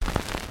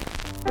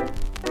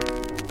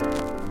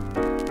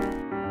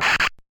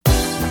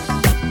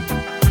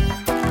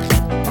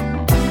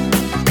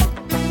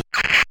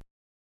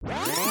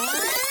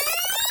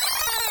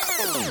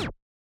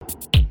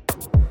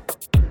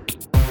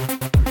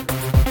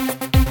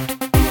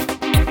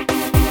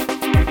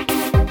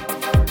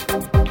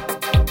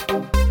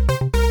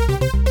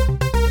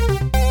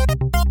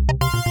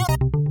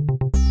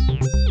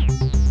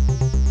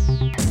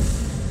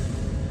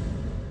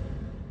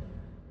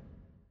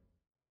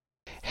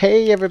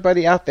Hey,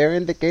 everybody out there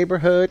in the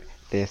Gayborhood.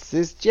 This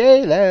is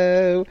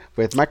J-Lo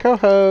with my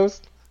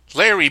co-host.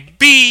 Larry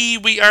B,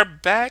 we are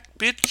back,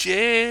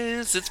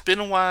 bitches. It's been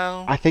a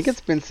while. I think it's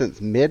been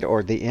since mid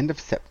or the end of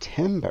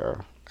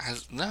September.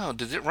 No,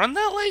 did it run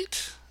that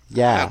late?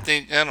 Yeah,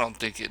 I don't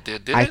think it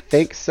did. Did I it?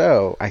 think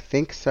so.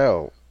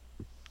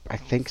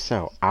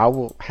 I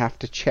will have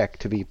to check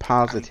to be I'm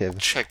positive.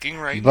 checking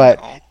right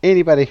But now.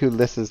 anybody who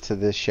listens to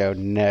this show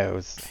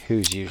knows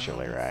who's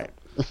usually Um, right.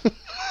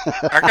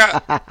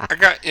 I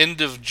got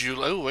end of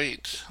July. Oh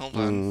wait, hold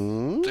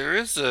on. Mm, There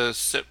is a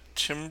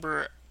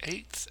September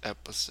 8th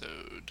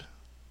episode,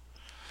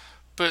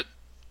 but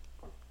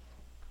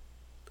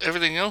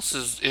everything else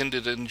is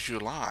ended in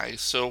July.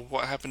 So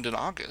what happened in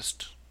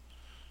August?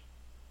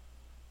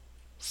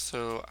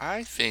 So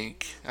I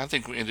think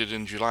we ended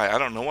in July. I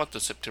don't know what the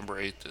September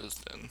 8th is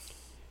then.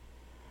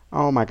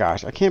 oh my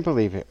gosh, I can't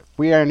believe it.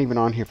 We aren't even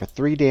on here for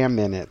 3 damn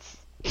minutes.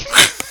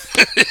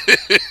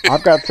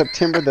 I've got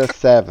September the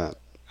 7th.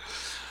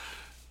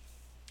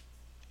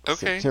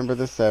 Okay. September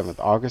the 7th,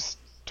 August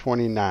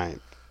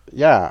 29th.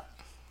 Yeah,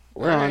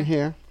 All we're on right.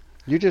 here.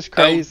 You're just Oh,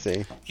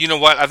 crazy. you know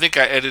what? I think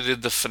I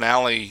edited the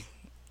finale,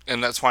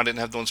 and that's why I didn't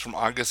have the ones from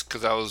August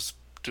because I was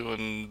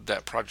doing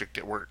that project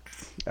at work.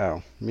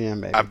 Oh, yeah, I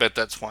maybe. bet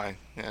that's why.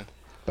 Yeah,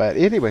 But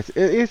anyways,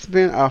 it's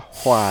been a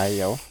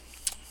while.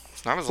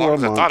 it's not as long Four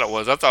as I thought it months.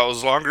 was. I thought it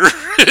was longer.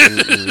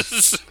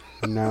 Mm-mm.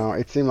 No,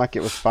 it seemed like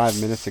it was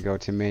 5 minutes ago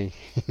to me.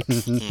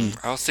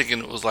 I was thinking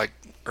it was like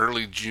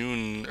early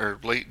June or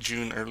late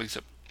June,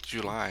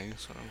 July.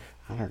 So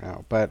I don't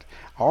know, but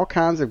all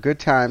kinds of good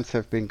times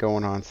have been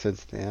going on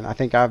since then.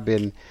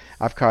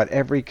 I've caught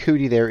every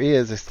cootie there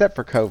is except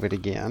for COVID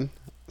again.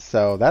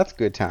 So that's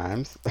good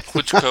times.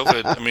 which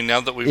COVID? I mean,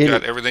 now that we've In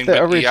got everything the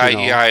but original,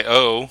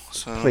 EIEIO.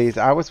 So please,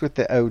 I was with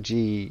the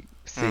OGC.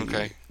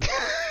 okay.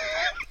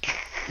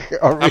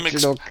 I'm ex-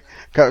 Original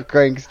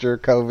gangster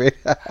COVID.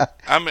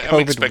 I'm COVID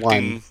 1.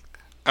 expecting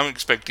I'm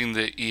expecting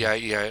the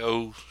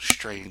EIEIO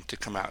strain to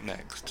come out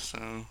next.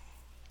 So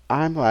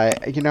I'm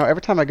like,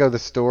 every time I go to the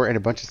store and a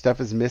bunch of stuff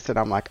is missing,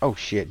 I'm like, oh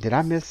shit, did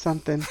I miss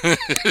something?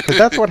 Because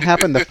that's what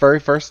happened the very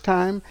first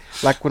time.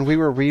 Like when we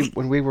were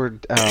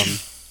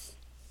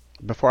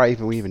before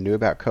we even knew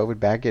about COVID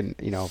back in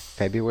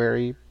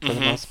February for the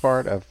hmm most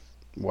part of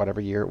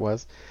whatever year it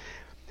was.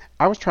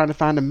 I was trying to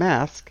find a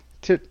mask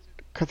to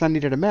because I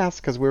needed a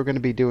mask because we were going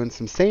to be doing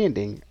some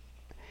sanding.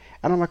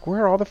 And I'm like,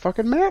 where are all the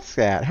fucking masks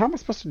at? How am I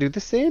supposed to do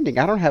the sanding?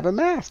 I don't have a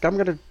mask. I'm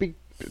going to be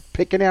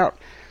picking out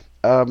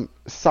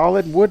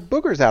solid wood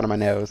boogers out of my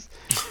nose.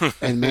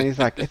 And Manny's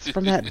like, it's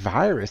from that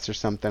virus or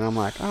something. I'm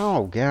like,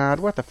 oh God,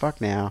 what the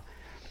fuck now?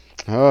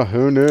 Oh,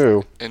 who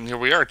knew? and here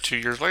we are 2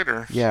 years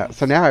later. Yeah,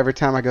 so now every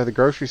time I go to the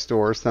grocery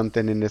store or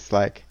something and it's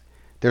like,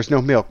 there's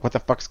no milk. What the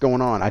fuck's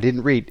going on? I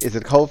didn't read. Is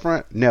it a cold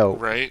front? No.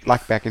 Right?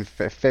 Like back in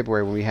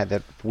February when we had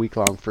that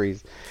week-long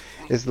freeze.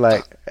 It's Uh,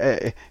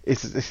 like,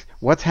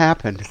 what's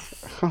happened?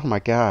 Oh my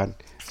God.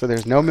 So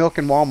there's no milk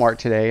in Walmart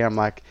today. I'm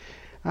like,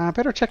 I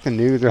better check the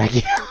news when I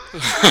get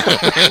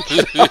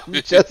home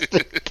just in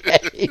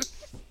case.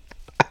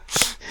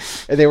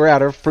 And they were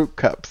out of fruit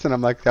cups, and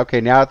I'm like,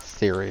 okay, now it's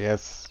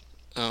serious.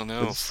 oh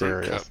no, It's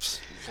fruit serious. cups.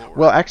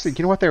 Well, Lord. actually,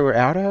 you know what they were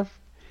out of?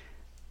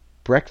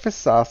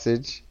 Breakfast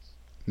sausage,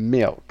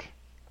 milk.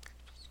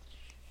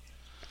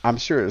 I'm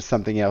sure it was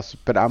something else,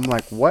 but I'm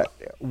like,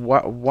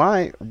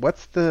 why?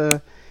 What's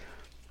the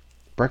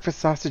breakfast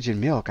sausage and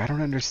milk? I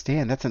don't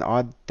understand. That's an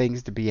odd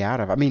things to be out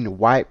of. I mean,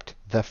 wiped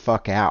the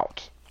fuck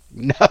out.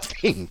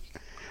 Nothing.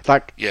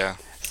 Like Yeah.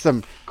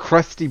 some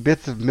crusty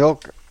bits of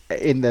milk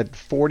in the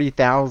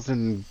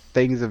 40,000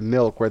 things of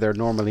milk where they're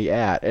normally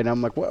at. And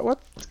I'm like,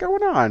 what's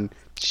going on?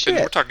 And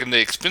we're Shit. talking the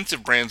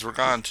expensive brands were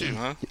gone too,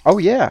 huh? Oh,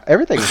 yeah.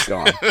 Everything was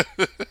gone.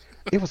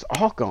 It was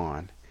all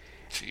gone.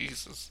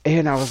 Jesus.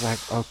 And I was like,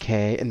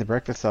 okay. And the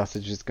breakfast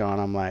sausage is gone.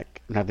 I'm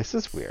like, now this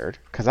is weird.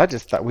 Because I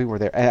just thought we were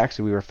there.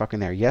 Actually, we were fucking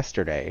there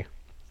yesterday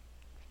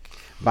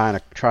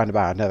trying to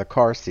buy another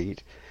car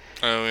seat.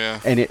 Oh yeah.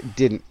 And it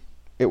didn't.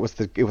 It was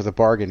a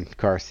bargain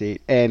car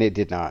seat, and it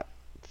did not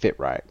fit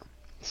right.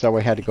 So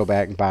we had to go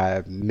back and buy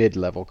a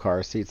mid-level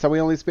car seat. So we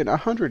only spent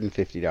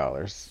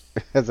 $150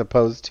 as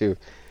opposed to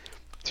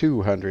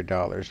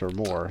 $200 or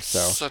more. So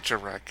Such a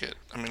racket.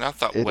 I mean, I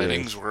thought it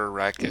weddings is. were a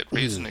racket.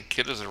 Raising a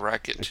kid is a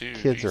racket The too.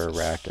 kids are a Jesus.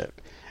 racket.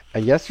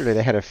 And yesterday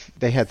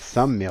they had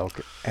some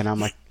milk, and I'm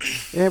like,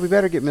 yeah, we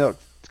better get milk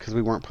because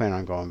we weren't planning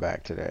on going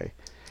back today.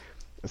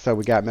 So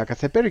we got milk. I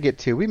said, better get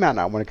two. We might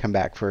not want to come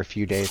back for a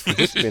few days because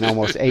it's been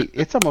almost eight.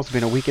 It's almost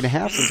been a week and a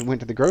half since we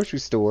went to the grocery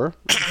store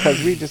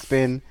because we just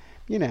been,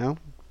 you know,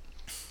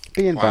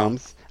 being Wow.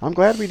 bums. I'm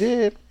glad we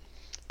did,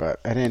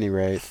 but at any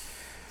rate,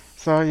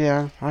 so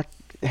yeah, I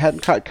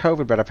hadn't caught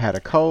COVID, but I've had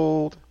a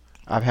cold.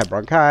 I've had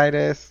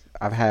bronchitis.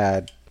 I've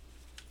had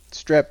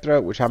strep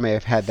throat, which I may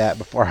have had that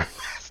before our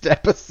last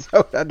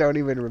episode. I don't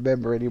even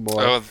remember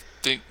anymore. Oh, I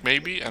think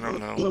maybe I don't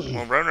know.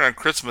 Well, right around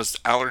Christmas,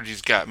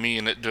 allergies got me,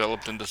 and it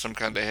developed into some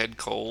kind of head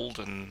cold.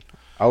 And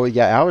Oh,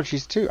 yeah,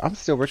 allergies too. I'm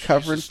still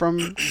recovering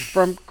Jesus.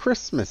 from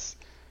Christmas.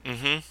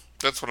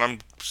 That's what I'm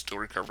still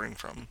recovering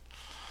from.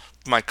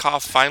 My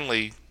cough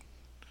finally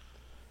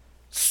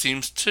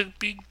seems to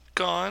be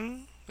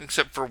gone,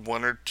 except for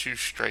one or two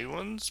stray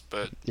ones,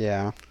 but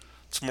Yeah,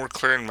 it's more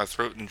clearing my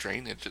throat and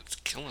drainage. It's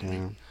killing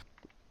me. yeah.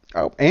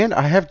 Oh, and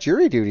I have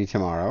jury duty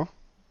tomorrow.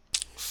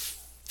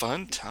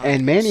 Fun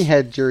And Manny times.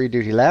 had jury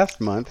duty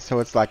last month, so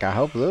it's like I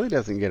hope Lily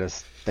doesn't get a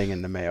thing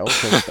in the mail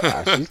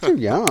because she's too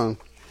young.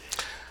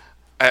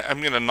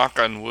 I'm gonna knock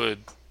on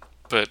wood,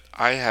 but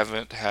I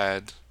haven't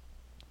had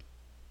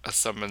a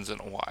summons in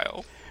a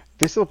while.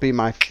 This will be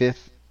my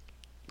fifth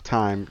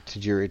time to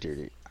jury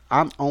duty.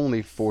 I'm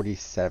only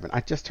 47.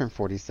 I just turned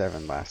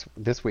 47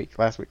 this week.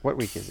 Last week. What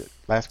week is it?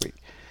 Last week.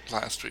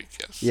 Last week,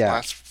 yes. Yeah.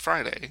 Last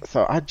Friday.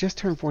 So I just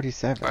turned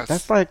 47.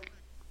 That's Last like,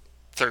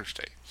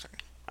 Thursday. Sorry.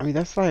 I mean,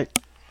 that's like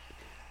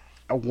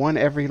a one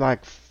every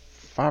like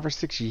 5 or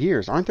 6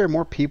 years. Aren't there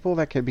more people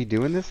that could be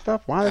doing this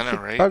stuff? Why I is know,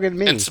 it right? bugging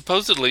And me?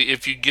 supposedly,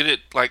 if you get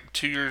it like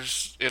 2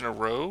 years in a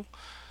row,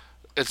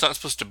 it's not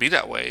supposed to be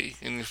that way,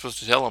 and you're supposed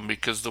to tell them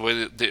because the way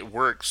that it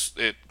works,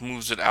 it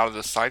moves it out of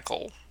the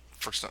cycle.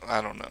 For some,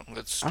 I don't know.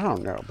 It's I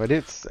don't stupid. know, but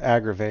it's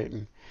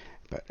aggravating.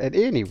 But at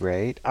any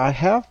rate, I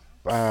have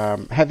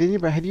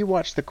you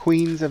watched the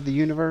Queens of the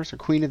Universe or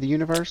Queen of the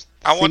Universe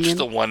I watched singing?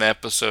 the one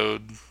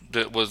episode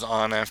that was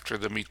on after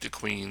the Meet the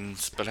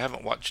Queens, but I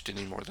haven't watched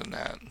any more than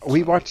that.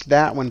 We So, watched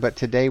that one, but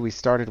today we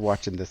started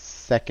watching the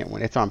second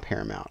one. It's on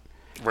Paramount,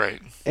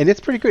 right. and it's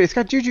pretty good. It's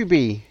got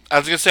Jujubee. I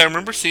was gonna say I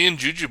remember seeing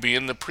Jujubee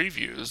in the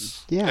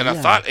previews, Yeah, and I yeah.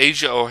 thought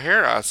Asia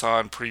O'Hara I saw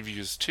in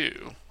previews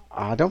too.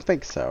 I don't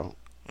think so.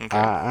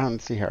 Okay. I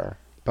don't see her.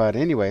 But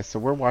anyway, so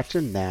we're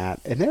watching that,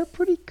 and they're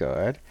pretty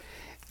good.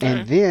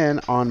 And Okay. then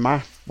on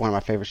my one of my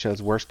favorite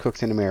shows, Worst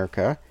Cooks in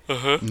America, Uh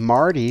huh.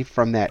 Marty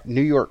from that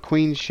New York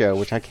Queens show,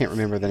 which I can't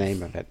remember the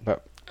name of it,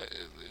 but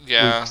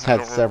we've Yeah, I had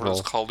don't remember what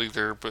it's several. called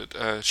either, but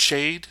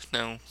Shade?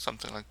 No,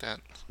 something like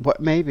that. What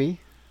maybe?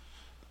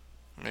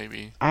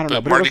 Maybe. I don't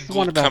know, But but it Marty was the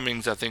one Gould about.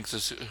 Cummings, I think,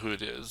 is who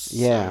it is.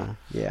 So Yeah,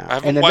 yeah. I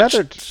haven't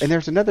watched. And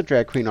there's another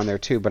drag queen on there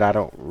too, but I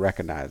don't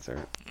recognize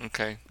her.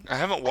 Okay, I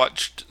haven't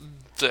watched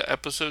the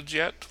episodes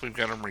yet. We've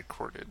got them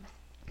recorded.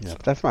 Yeah, So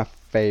but that's my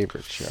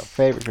favorite show.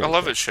 Favorite, I favorite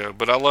love show. it, show,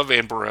 but I love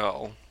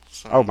Amberelle.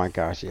 Oh So my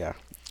gosh, yeah.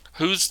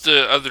 who's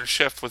the other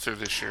chef with her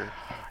this year?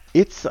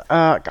 It's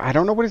I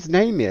don't know what his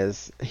name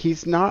is.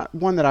 He's not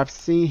one that I've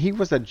seen. He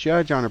was a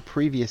judge on a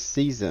previous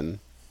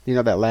season. You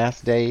know that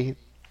last day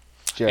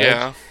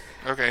judge. Yeah.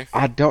 Okay.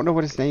 I don't know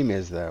what his name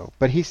is though,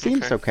 but he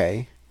seems Okay.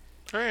 okay.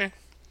 Okay.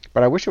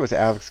 But I wish it was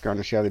Alex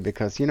Garnishelli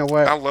because you know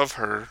I what? love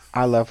her.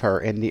 I love her,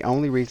 and the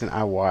only reason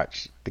I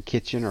watch The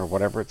Kitchen or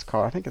whatever it's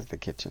called, I think it's The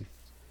Kitchen.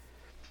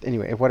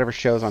 Anyway, whatever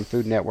shows on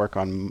Food Network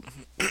on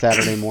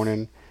Saturday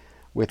morning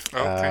with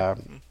Okay.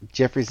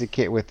 Jeffrey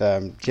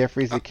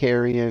I,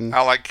 Zakarian,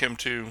 I like him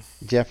too.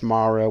 Jeff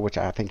Mara, which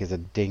I think is a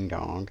ding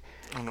dong,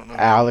 I don't know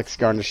him. Alex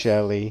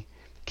Garnishelli,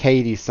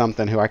 Katie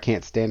something who I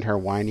can't stand her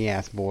whiny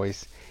ass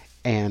voice,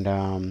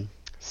 and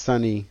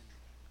Sunny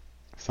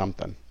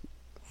something.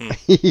 Hmm.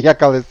 I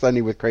call it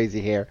Sunny with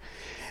crazy hair.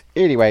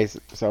 Anyways,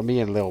 so me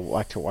and Lil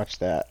like to watch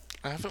that,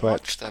 I haven't but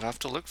watched that. I have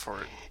to look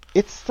for it.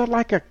 it's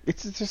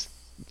just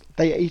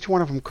they each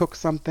one of them cook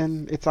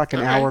something. It's like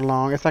an Okay. hour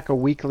long. It's like a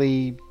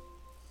weekly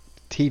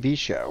TV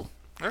show.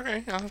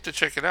 Okay. I'll have to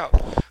check it out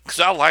because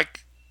I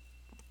like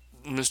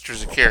Mr.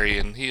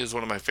 Zakarian. He is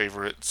one of my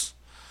favorites.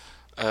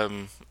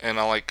 And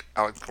I like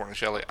Alex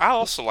Cornicelli. I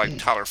also like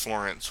Tyler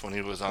Florence when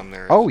he was on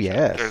there Oh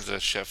as yes, a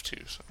chef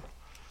too. So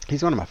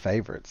he's one of my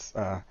favorites.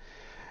 Uh,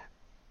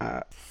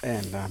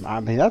 and I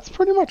mean that's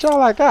pretty much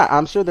all I got.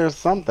 I'm sure there's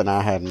something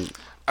I hadn't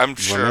I'm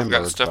sure I've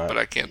got remembered, stuff, but but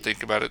I can't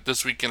think about it.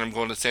 This weekend I'm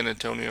going to San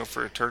Antonio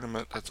for a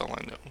tournament. That's all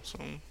I know. So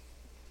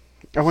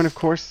oh, and of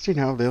course you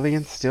know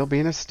Lillian's still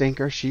being a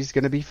stinker. She's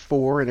going to be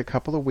 4 in a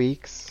couple of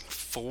weeks.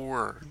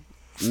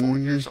 4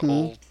 years Hmm.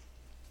 old.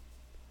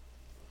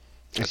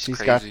 And That's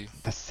she's got crazy.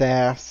 the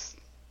sass.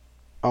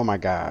 Oh my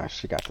gosh,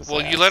 she got the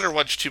Well, you let her sass.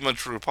 watch too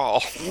much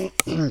RuPaul.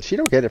 She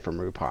don't get it from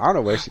RuPaul. I don't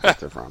know where she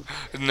gets it from.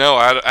 No,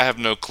 I have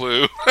no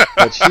clue.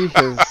 But she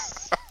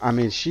has, I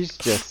mean, she's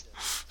just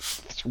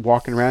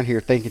walking around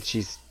here thinking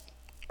she's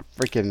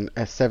freaking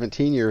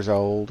 17 years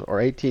old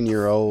or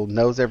 18-year-old,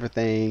 knows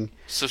everything.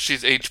 So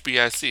she's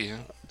HBIC,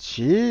 huh?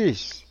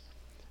 Jeez.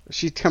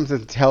 She comes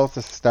and tells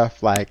us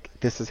stuff like,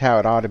 this is how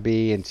it ought to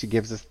be, and she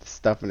gives us the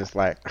stuff, and it's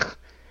like,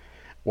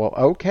 well,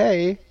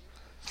 okay.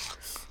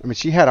 I mean,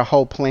 she had a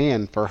whole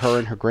plan for her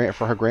and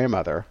for her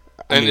grandmother.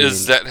 I And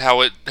is mean, that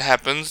how it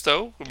happens,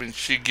 though? I mean,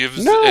 she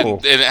gives,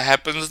 no, and it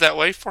happens that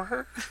way for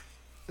her?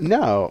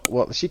 no.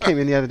 Well, she came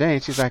in the other day,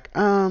 and she's like,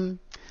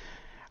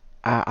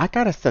 I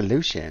got a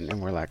solution,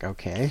 and we're like,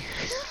 okay.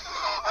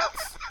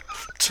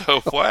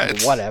 So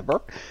what?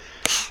 Whatever.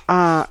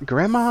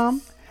 Grandma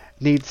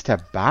needs to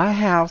buy a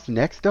house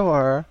next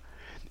door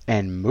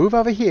and move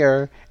over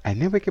here,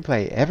 and then we can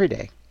play every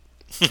day.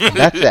 And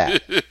that's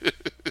that.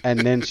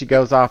 And then she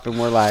goes off, and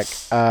we're like,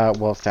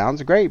 well,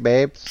 sounds great,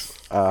 babes.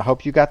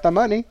 Hope you got the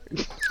money.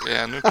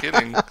 Yeah, no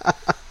kidding.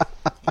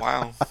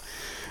 Wow.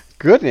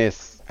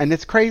 Goodness. And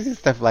it's crazy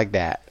stuff like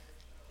that.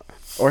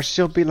 Or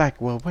she'll be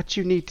like, well, what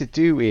you need to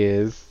do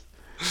is,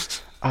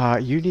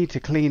 you need to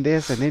clean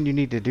this and then you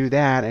need to do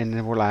that. And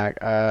then we're like,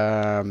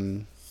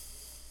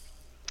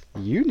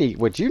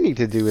 what you need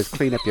to do is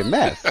clean up your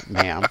mess,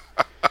 ma'am.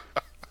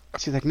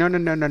 She's like, no, no,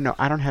 no, no, no.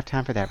 I don't have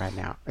time for that right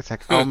now. It's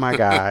like, oh my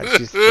God.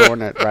 She's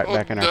throwing it right Oh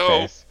back in our no.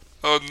 face.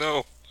 Oh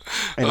no.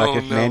 And like Oh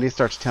if no. Mandy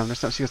starts telling her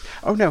something, she goes,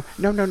 oh no,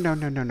 no, no, no,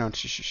 no, no, no,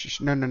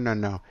 no, no, no,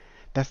 no.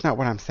 That's not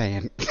what I'm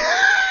saying.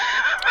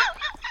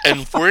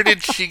 And where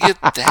did she get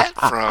that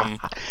from?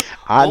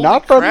 Holy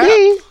Not from crap.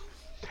 me.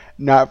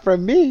 Not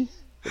from me.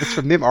 It's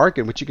from them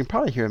arguing, which you can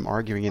probably hear them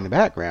arguing in the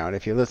background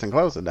if you listen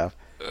close enough.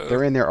 Uh,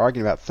 They're in there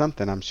arguing about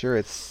something. I'm sure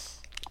it's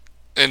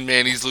and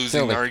Manny's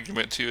losing the silly.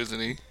 argument too, isn't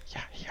he?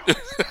 Yeah, he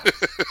always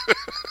does.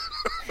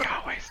 He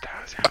always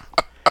does. Yeah.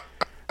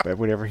 But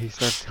whenever he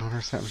starts telling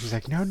her something, she's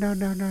like, no, no,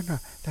 no, no, no.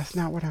 That's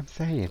not what I'm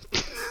saying.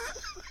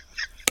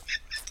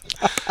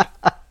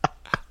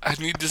 I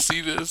need to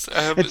see this.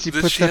 And she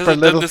puts She up her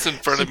hasn't done little, this in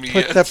front she of me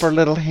puts up her yet.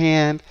 little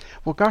hand.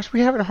 Well, gosh,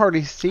 we haven't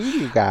hardly seen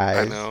you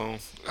I guys. know.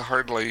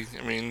 Hardly.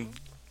 I mean,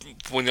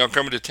 when y'all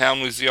come into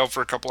town, we see y'all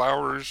for a couple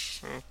hours.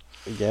 So.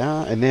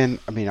 Yeah, and then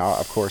I mean,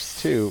 of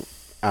course, too.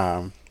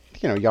 Um,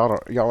 y'all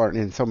aren't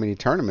in so many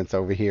tournaments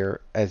over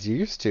here as you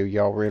used to.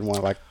 Y'all were in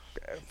one like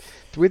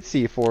we'd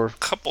see you for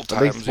Couple at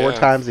least times, four yeah.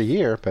 times a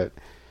year, but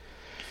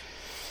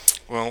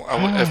Well,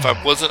 if I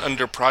wasn't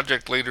under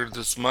project later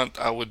this month,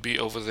 I would be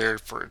over there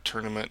for a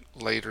tournament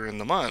later in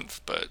the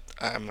month, but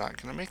I'm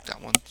not going to make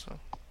that one. So,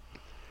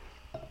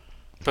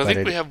 but I but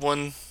think we it, have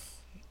one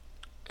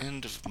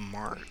end of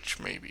March,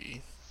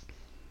 maybe.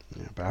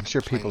 yeah, but I'm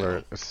sure people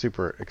Plano. are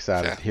super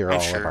excited Yeah, to hear I'm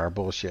all of sure. our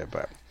bullshit.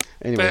 But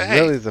But anyways,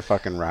 hey, Lily's a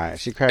fucking riot.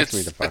 She cracks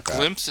me it's the a fuck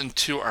up. glimpse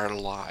into our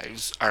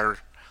lives, our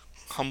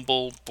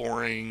humble,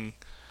 boring,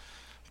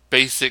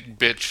 basic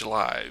bitch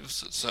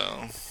lives.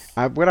 So,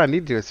 What I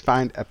need to do is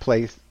find a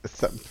place,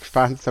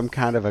 find some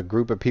kind of a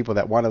group of people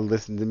that want to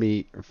listen to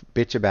me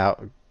bitch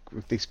about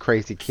these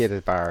crazy kids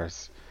of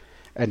ours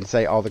and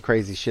say all the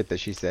crazy shit that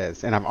she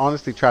says. And I've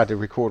honestly tried to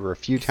record her a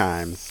few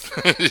times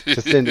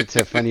to send it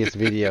to funniest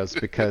videos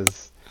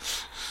because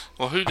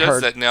well, who does her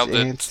that now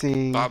that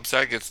dancing. Bob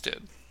Saget's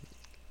did?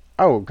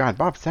 Oh God,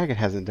 Bob Saget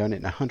hasn't done it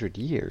in 100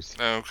 years.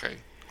 Oh, okay.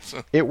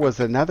 So, It was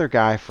another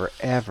guy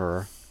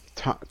forever,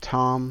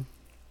 Tom.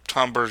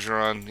 Tom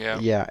Bergeron,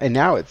 yeah. Yeah, and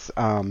now it's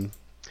oh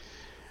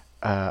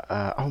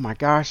my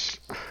gosh,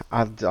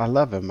 I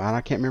love him.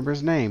 I can't remember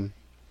his name.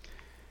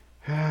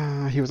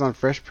 He was on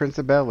Fresh Prince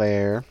of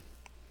Bel-Air.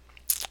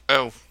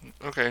 Oh,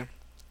 okay.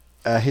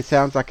 He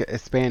sounds like a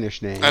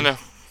Spanish I name. know.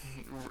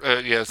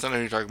 Yes, I know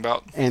who you're talking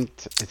about. And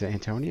is it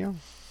Antonio?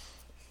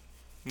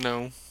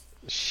 No.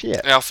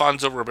 Shit,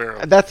 Alfonso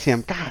Ribeiro. that's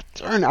him. God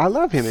darn, I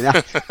love him. And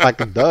I,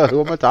 like, duh,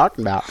 who am I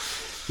talking about?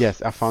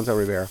 Yes, Alfonso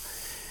Ribeiro.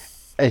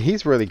 And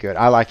he's really good.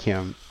 I like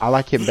him. I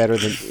like him better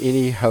than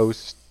any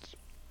host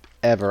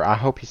ever. I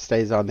hope he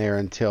stays on there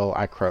until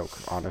I croak,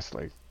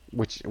 honestly.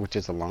 Which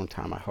is a long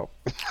time, I hope.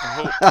 I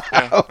hope.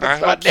 I Yeah, hope I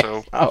it's not hope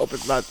so. next. I hope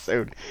it's not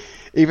soon.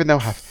 Even though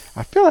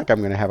I feel like I'm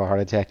going to have a heart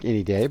attack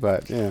any day,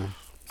 but yeah.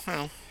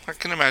 Well, I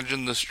can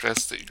imagine the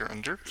stress that you're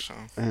under, so.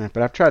 But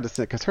I've tried to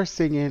sing because her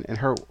singing and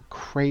her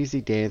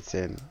crazy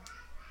dancing,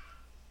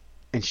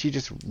 and she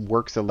just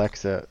works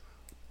Alexa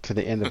to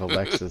the end of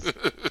Alexa's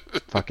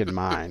fucking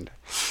mind.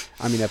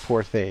 I mean, that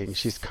poor thing.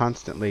 She's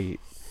constantly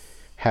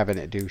having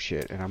it do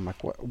shit, and I'm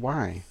like, what?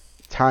 Why?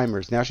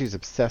 Timers. Now she's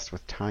obsessed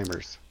with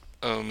timers.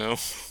 Oh, no.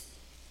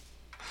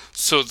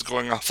 So it's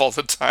going off all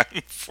the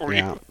time for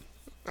Yeah, you.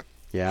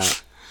 yeah.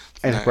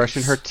 And Nice.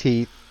 brushing her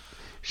teeth.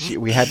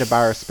 We had to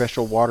buy her a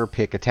special water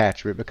pick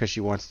attachment because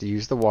she wants to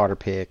use the water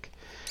pick.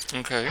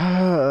 Okay.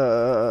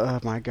 Oh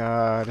my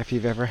God! If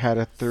you've ever had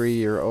a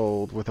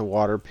 3-year-old with a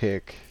water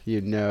pick,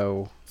 you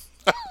know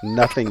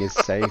nothing is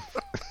safe.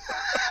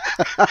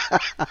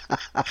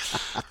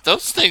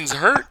 Those things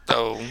hurt,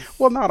 though.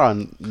 Well, not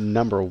on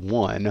number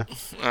one.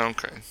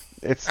 Okay.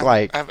 It's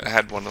like I haven't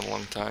had one in a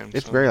long time.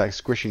 it's So. very like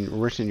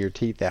wrenching your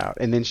teeth out.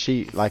 And then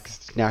she like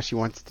now she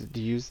wants to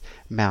use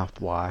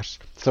mouthwash.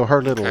 So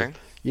her little, Okay.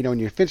 when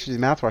you finish the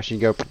mouthwash, you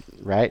go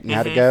right, and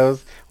how it Mhm.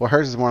 goes. Well,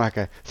 hers is more like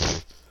a.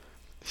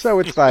 So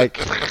it's like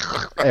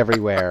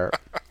everywhere.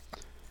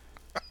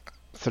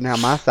 So now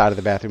my side of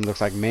the bathroom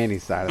looks like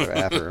Manny's side of the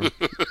bathroom.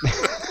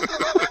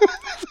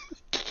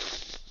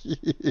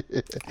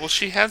 Well,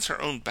 she has her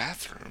own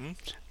bathroom.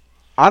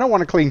 I don't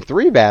want to clean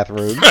 3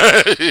 bathrooms.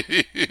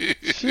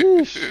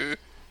 Sheesh.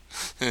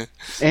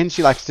 And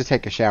she likes to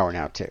take a shower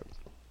now too.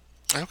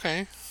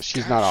 Okay.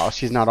 She's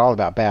Gosh. not all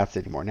about baths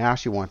anymore. Now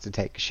she wants to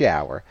take a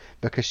shower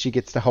because she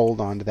gets to hold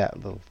on to that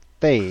little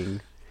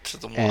thing. To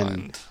the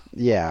And wand.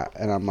 yeah,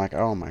 and I'm like,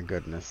 oh my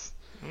goodness.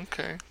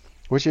 Okay.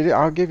 Which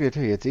I'll give it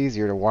to you. It's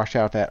easier to wash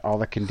out all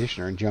the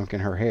conditioner and junk in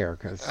her hair.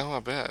 Oh, I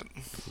bet.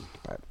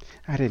 But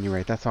at any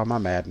rate, that's all my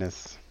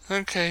madness.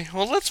 Okay,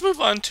 well, let's move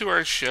on to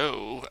our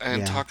show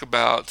and Yeah. talk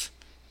about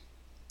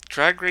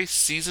Drag Race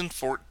Season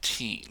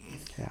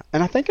 14. Yeah,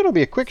 and I think it'll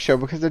be a quick show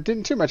because there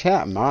didn't too much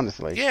happen,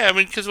 honestly. Yeah, I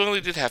mean, because we only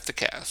did half the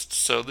cast,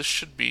 so this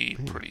should be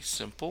pretty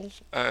simple.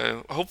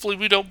 Hopefully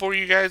we don't bore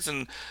you guys,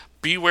 and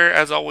beware,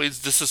 as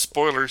always, this is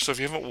spoilers, so if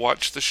you haven't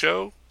watched the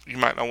show, you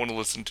might not want to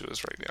listen to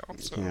us right now.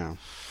 So, Yeah.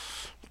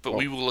 but Well,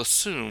 we will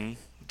assume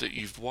that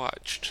you've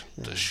watched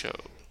the yeah.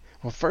 show.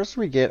 Well, first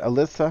we get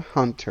Alyssa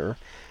Hunter.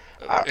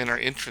 In our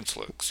entrance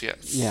looks, Yeah,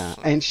 yes.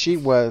 So, and she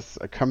was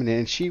coming in,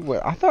 and she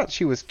was. I thought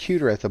she was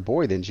cuter as a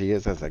boy than she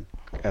is as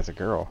a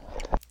girl.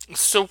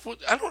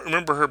 I don't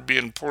remember her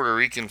being Puerto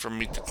Rican from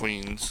Meet the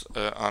Queens,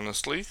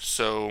 honestly.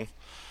 So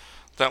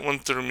that one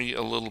threw me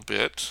a little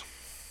bit.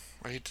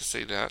 I hate to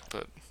say that,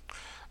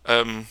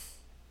 um,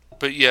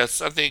 but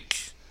yes, I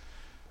think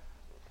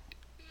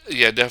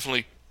yeah,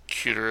 definitely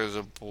cuter as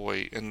a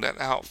boy. And that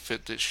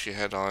outfit that she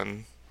had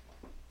on,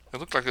 it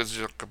looked like it was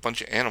just like a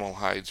bunch of animal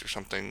hides or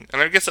something.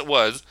 And I guess it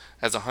was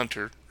as a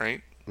hunter,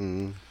 right?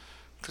 Mm.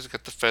 Because it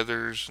got the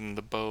feathers and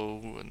the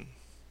bow, and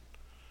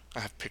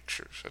I have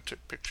pictures. I took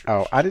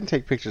Oh, pictures. I didn't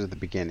take pictures at the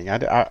beginning. I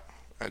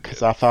I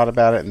because did. I thought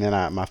about it, and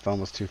then my phone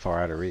was too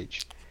far out of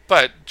reach.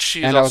 But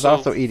she's And I was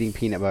also also eating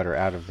peanut butter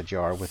out of the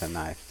jar with a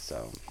knife,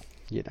 so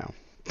you know.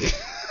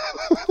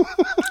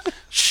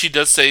 she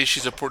does say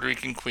she's a Puerto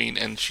Rican queen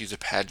and she's a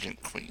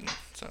pageant queen.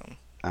 So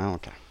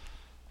Okay.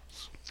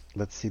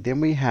 Let's see. Then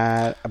we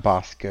had a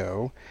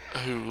Bosco.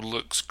 who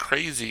looks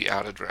crazy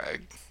out of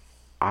drag.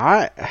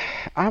 I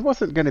I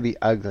wasn't gonna be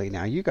ugly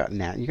now. You got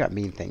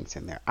mean things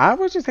in there. I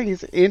was just thinking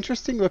he's an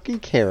interesting looking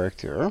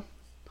character.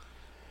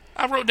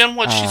 I wrote down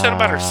what she said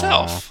about Uh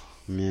herself.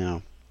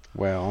 yeah.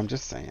 Well, I'm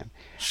just saying.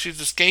 She's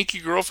a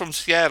skanky girl from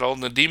Seattle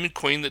and the demon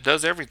queen that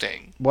does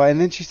everything. Well, and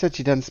then she said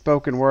she done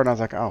spoken word, and I was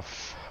like, oh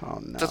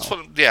That's no.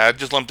 what. Yeah, I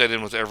just lumped that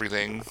in with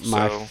everything.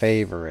 My So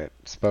favorite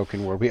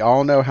spoken word. We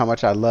all know how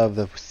much I love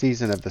the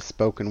season of the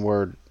spoken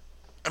word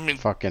I mean,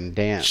 fucking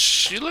dance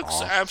she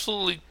looks off.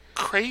 absolutely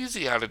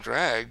crazy out of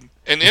drag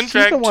and in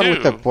She's the drag one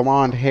with the too.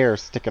 blonde hair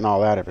sticking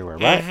all out everywhere,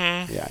 right?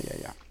 Mm-hmm.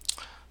 Yeah.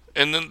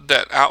 And then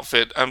that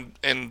outfit.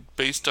 And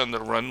based on the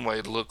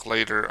runway look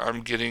later,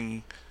 I'm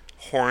getting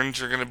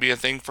horns are going to be a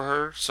thing for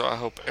her. So I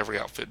hope every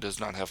outfit does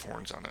not have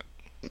horns on it.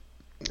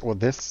 Well,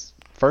 this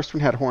first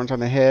one had horns on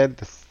the head.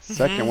 The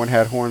second Mm-hmm. one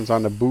had horns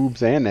on the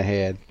boobs and the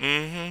head.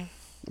 Mm-hmm.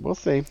 We'll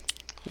see.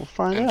 We'll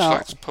find And she out.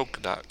 likes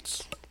polka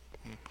dots.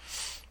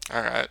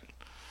 All right.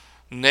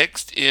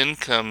 Next in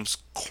comes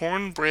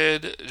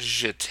cornbread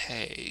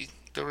jeté.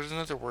 There was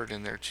another word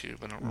in there too,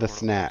 but I don't The remember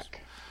what it was.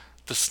 snack.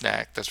 The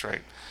snack, that's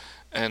right.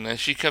 And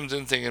she comes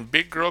in thinking,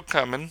 big girl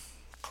coming,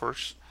 of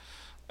course.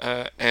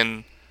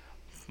 And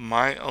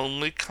my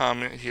only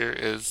comment here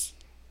is,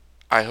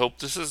 I hope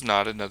this is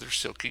not another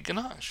silky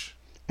ganache.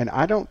 And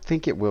I don't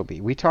think it will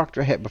be. We talked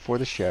ahead before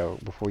the show,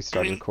 before we I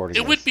started mean,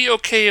 recording it would this. be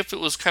okay if it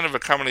was kind of a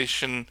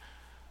combination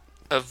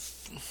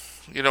of,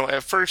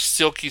 at first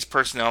Silky's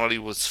personality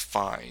was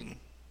fine.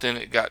 Then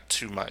it got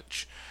too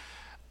much.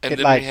 And It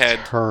then we like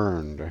had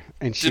turned,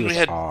 and she then we was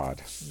had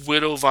odd.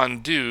 Widow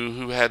Von Du,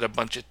 who had a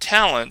bunch of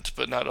talent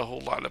but not a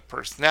whole lot of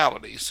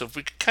personality. So if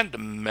we could kind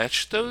of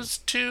mesh those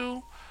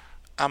two,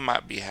 I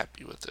might be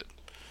happy with it.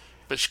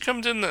 But she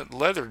comes in that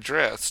leather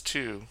dress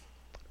too.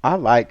 I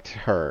liked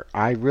her.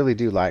 I really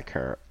do like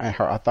her. I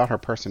thought her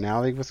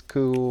personality was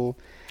cool.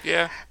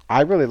 Yeah,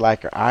 I really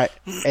like her.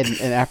 And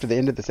after the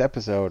end of this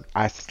episode,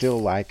 I still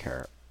like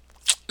her.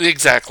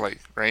 exactly,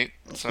 right?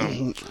 So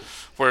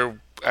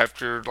where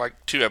after like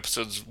 2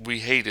 episodes we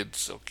hated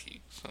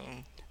Silky. So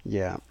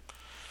Yeah.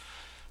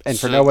 And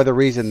for so no other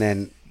reason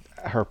than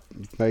her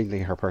mainly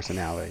her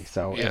personality.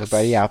 So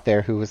everybody yes, out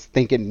there who was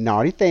thinking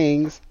naughty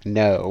things,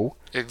 no.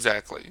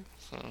 exactly.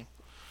 So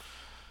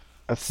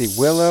Let's see,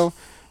 Willow.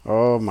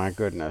 Oh my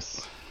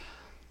goodness.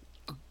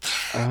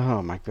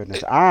 Oh my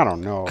goodness. I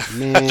don't know, I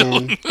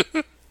man. don't.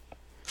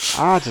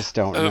 I just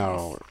don't Um,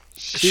 know.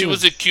 She she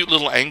was was. a cute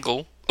little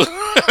angle.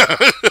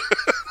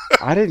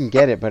 I didn't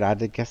get it, but I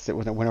did guess it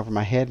went over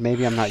my head.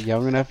 Maybe I'm not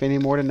young enough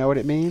anymore to know what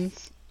it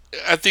means.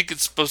 I think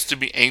it's supposed to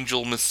be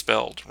angel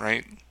misspelled,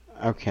 right?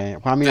 Okay.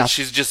 Well, I mean, That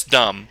she's just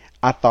dumb.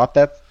 I thought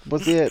that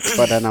was it,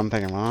 but then I'm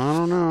thinking, well, I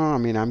don't know. I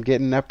mean, I'm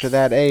getting up to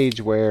that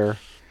age where,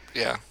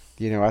 Yeah,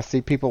 I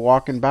see people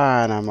walking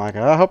by, and I'm like,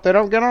 I hope they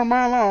don't get on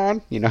my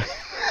lawn.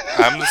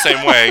 I'm the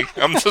same way.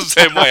 I'm the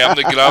same way. I'm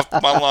gonna get off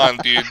my lawn,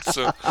 dude.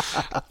 So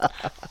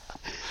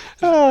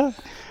Uh,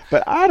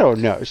 but I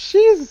don't know.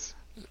 She's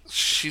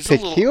she's a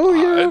little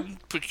peculiar odd.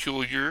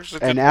 Peculiar is a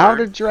and good out word.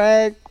 of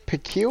drag.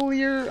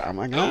 Peculiar. I'm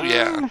like, Oh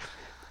yeah.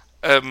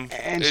 And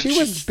And she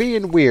was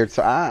being weird,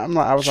 so I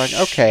was like,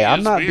 okay, she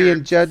I'm is not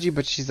being weird. judgy,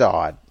 but she's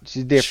odd.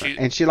 She's different, She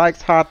and she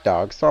likes hot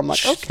dogs, so I'm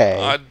like, she's an okay.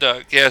 odd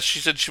duck. Yeah, she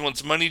said she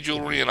wants money,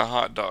 jewelry, and a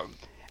hot dog,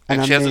 And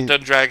and I she hasn't mean,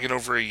 done drag in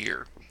over a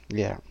year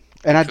yeah,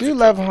 and I because do of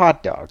love COVID.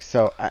 hot dogs,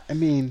 so I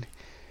mean,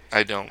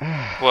 I don't.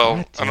 I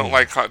Well, I don't do.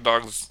 like hot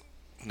dogs.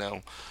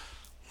 No,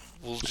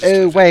 we'll just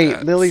Oh leave it wait,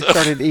 at that. Lily So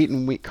started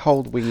eating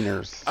cold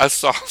wieners. I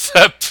saw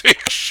that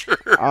picture.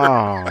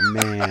 Oh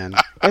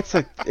man,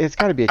 it's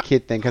got to be a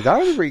kid thing because I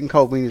remember eating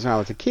cold wieners when I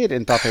was a kid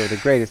and thought they were the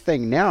greatest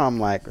thing. Now I'm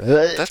like,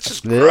 That's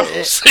just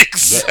gross.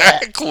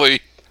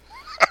 Exactly.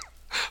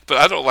 But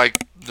I don't like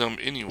them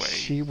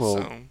anyway. She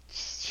will So,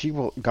 she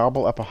will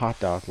gobble up a hot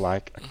dog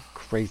like a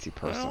crazy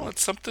well, person.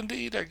 it's something to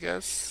eat, I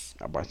guess.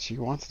 But she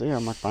wants to.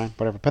 I'm like, fine,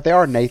 whatever. But they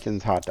are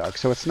Nathan's hot dogs,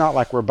 so it's not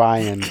like we're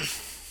buying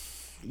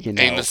you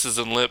know,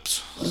 Anuses and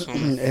lips.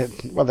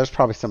 So. well, there's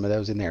probably some of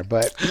those in there,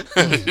 but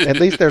at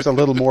least there's a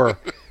little more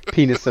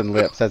penis and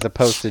lips as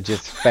opposed to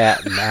just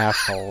fat and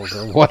assholes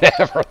or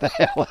whatever the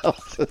hell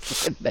else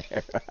is in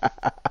there.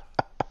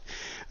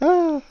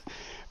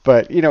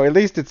 But at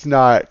least it's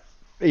not,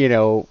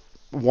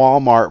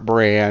 Walmart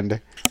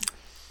brand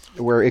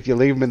where if you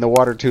leave them in the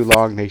water too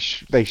long, they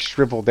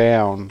shrivel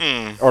down,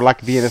 Mm. or like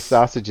Vienna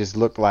sausages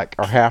look like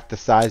are half the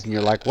size, and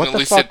you're like, And what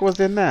the fuck was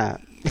in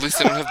that? at least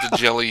they don't have the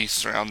jelly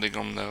surrounding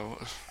them, though.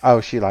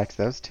 Oh, she likes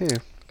those too.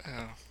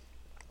 Yeah.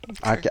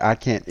 I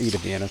can't eat a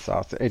Vienna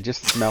sausage. It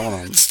just smelling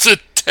them. It's the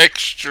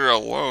texture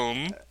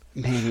alone.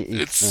 Man, he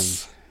eats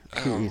It's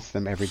them. He eats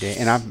them every day.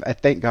 And I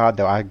thank God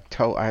though. I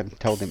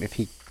told him if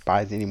he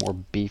buys any more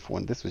beef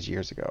one. This was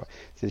years ago. I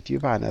said if you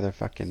buy another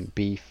fucking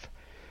beef,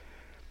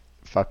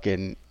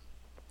 fucking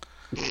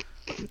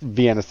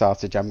Vienna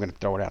sausage, I'm gonna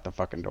throw it out the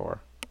fucking door.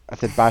 I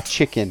said buy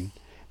chicken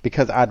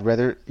because I'd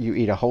rather you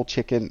eat a whole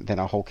chicken than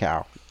a whole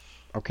cow.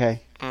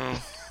 Okay.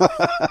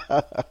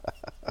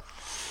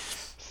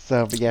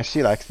 So, but yeah,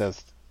 she likes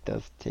those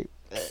too.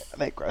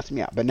 They gross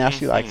me out. But now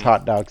she likes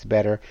hot dogs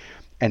better,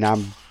 and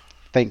I'm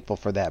thankful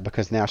for that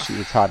because now she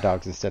eats hot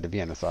dogs instead of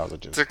Vienna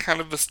sausages. they're kind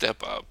of a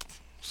step up.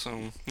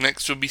 So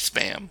next would be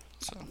Spam.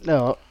 So.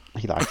 No,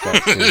 he likes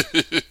that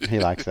too. He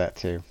likes that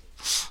too.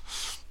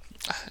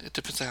 It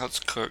depends on how it's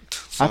cooked.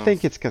 I So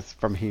think it's because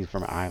he's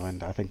from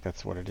Ireland. I think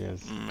that's what it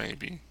is.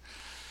 maybe.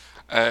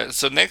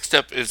 So next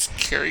up is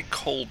Carrie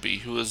Colby,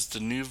 who is the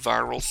new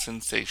viral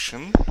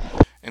sensation,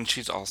 and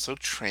she's also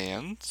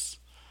trans.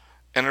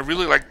 And I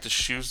really like the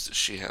shoes that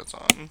she has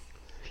on.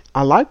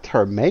 I liked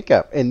her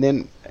makeup, and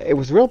then it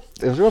was real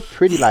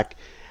pretty. Like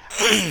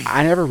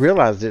I never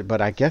realized it,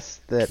 but I guess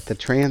that the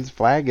trans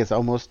flag is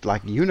almost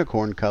like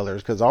unicorn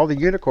colors because all the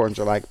unicorns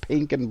are like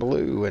pink and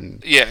blue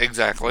and Yeah,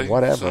 exactly.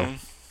 whatever. So,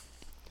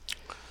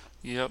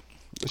 yep.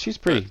 She's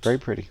pretty, But very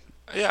pretty.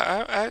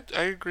 yeah,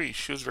 I agree.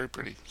 She was very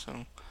pretty.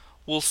 So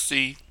we'll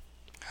see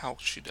how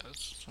she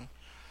does. So.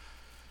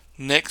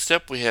 Next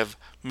up, we have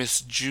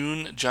Miss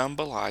June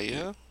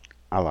Jambalaya.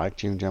 I like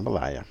June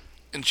Jambalaya.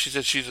 And she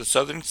said she's a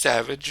Southern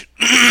Savage,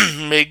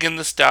 Megan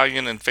the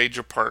Stallion, and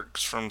Phaedra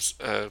Parks from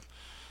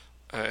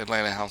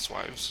Atlanta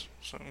Housewives.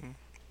 So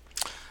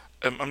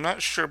I'm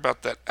not sure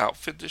about that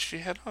outfit that she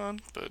had on,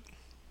 but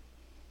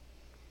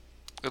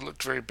it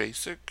looked very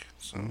basic.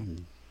 So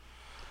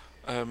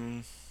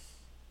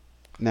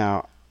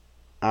Now,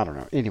 I don't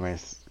know.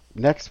 Anyways,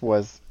 next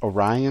was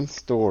Orion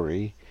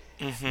Story.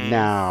 mhm.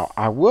 Now,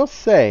 I will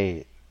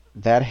say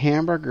that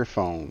hamburger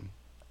phone.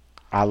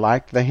 I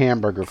liked the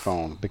hamburger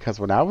phone because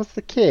when I was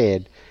a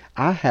kid,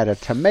 I had a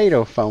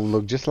tomato phone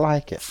look just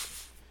like it.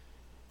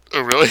 Oh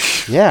really?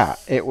 Yeah,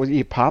 it was.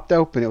 You popped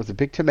open, it was a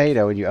big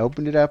tomato, and you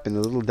opened it up, and the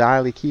little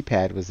dialy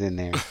keypad was in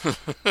there.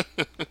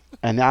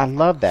 And I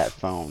loved that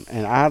phone.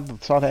 And I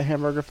saw that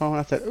hamburger phone.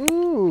 I said,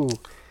 "Ooh,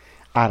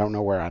 I don't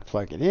know where I'd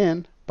plug it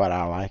in, but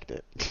I liked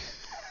it."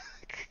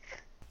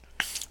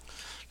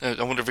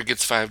 I wonder if it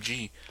gets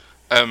 5G.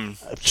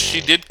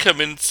 She did come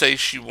in and say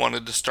she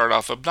wanted to start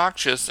off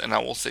obnoxious, and I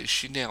will say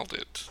she nailed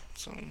it.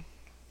 So,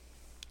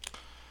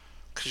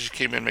 because she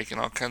came in making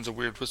all kinds of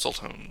weird whistle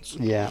tones.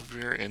 Yeah. It was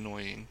very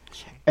annoying.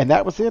 So, And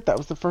that was it. That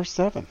was the first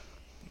 7,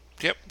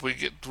 yep, we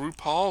get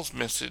RuPaul's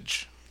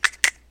message.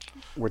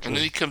 which And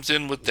then was he comes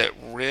in with that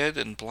red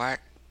and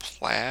black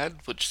plaid,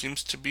 which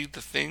seems to be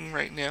the thing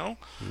right now.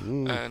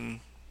 And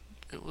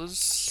it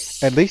was...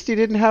 at least he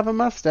didn't have a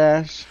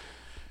mustache.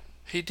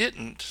 He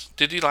didn't.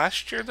 Did he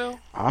last year, though?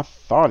 I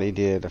thought he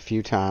did a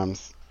few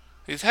times.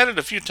 He's had it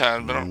a few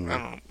times, but I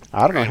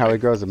don't know how he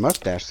grows a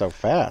mustache so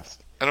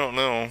fast. I don't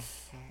know.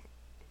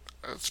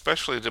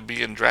 Especially to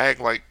be in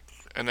drag, like...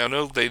 And I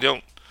know they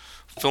don't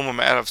film him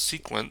out of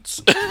sequence.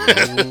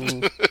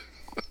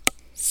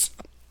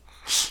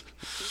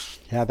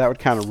 Yeah, that would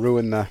kind of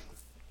ruin the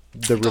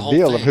whole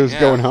reveal of thing, who's yeah.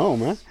 going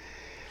home, huh?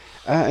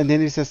 And then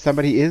he says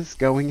somebody is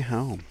going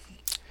home.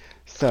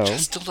 So, I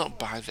still don't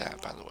buy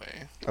that, by the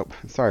way. oh,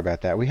 sorry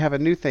about that. We have a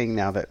new thing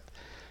now that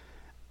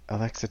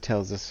Alexa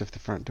tells us if the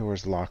front door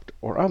is locked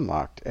or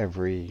unlocked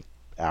every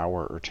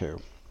hour or 2.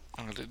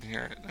 Oh, I didn't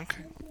hear it.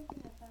 Okay.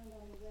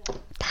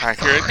 I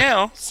hear it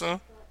now,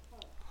 so...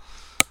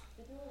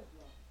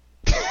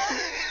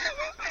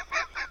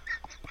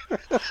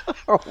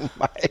 Oh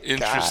my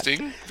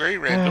Interesting. Very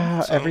God.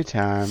 random. So Every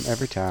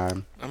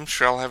time. I'm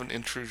sure I'll have an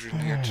intrusion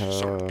here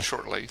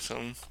shortly.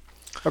 So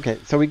Okay,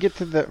 so we get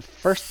to the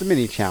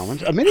mini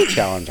challenge. A mini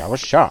challenge. I was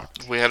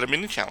shocked. we had a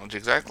mini challenge,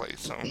 exactly.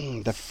 So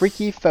The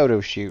freaky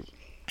photo shoot.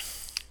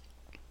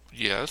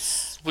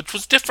 yes, which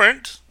was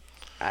different.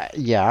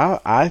 Yeah,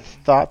 I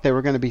thought they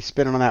were going to be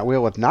spinning on that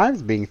wheel with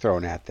knives being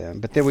thrown at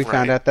them, but then we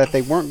found Right. out that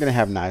they weren't going to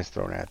have knives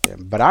thrown at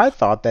them. But I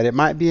thought that it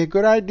might be a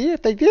good idea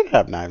if they did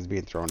have knives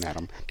being thrown at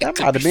them. That It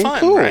could might have be been fun,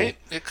 cool. right?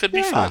 It could be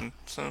Yeah. fun.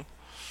 So,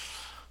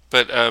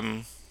 but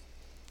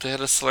they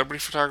had a celebrity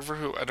photographer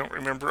who I don't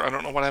remember. I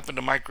don't know what happened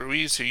to Mike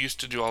Ruiz, who used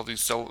to do all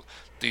these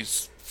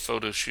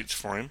photo shoots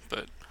for him.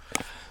 But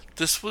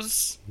this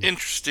was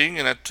interesting,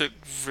 and I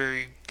took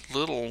very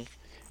little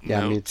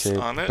Yeah, me notes too.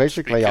 on it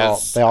Basically,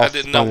 because they all I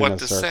didn't know spun in what a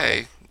to circle.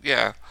 say.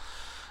 Yeah.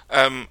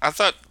 I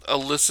thought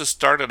Alyssa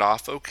started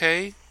off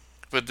okay,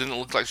 but then it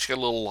looked like she got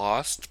a little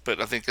lost.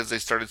 But I think as they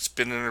started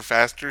spinning her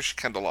faster, she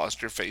kind of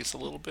lost her face a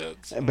little bit.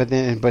 So. But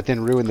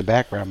then Rue in the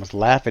background was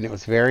laughing. It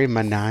was very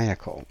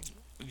maniacal.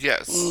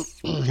 Yes.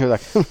 He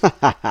was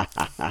like,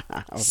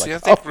 I was See,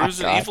 like, I oh think my Rue's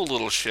an god, evil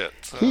little shit.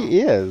 So. he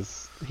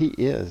is. He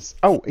is.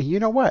 Oh, you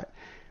know what?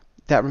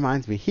 That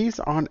reminds me. His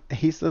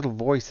little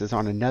voice is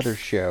on another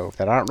show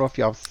that I don't know if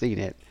y'all have seen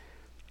it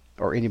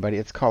or anybody.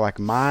 It's called like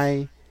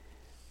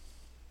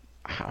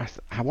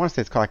I want to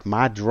say it's called like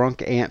My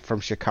Drunk Aunt from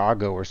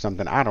Chicago or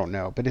something. I don't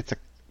know, but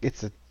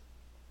it's a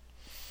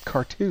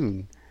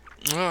cartoon.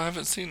 Oh, I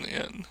haven't seen it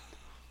yet.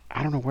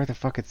 I don't know where the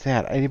fuck it's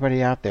at.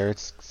 Anybody out there?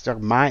 It's like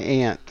My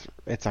Aunt.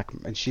 It's like,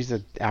 and she's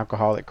an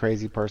alcoholic,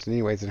 crazy person,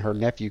 anyways, and her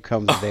nephew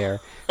comes there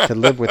to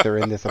live with her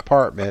in this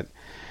apartment,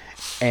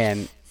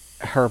 and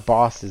her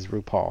boss is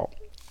RuPaul.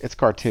 It's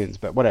cartoons,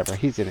 but whatever.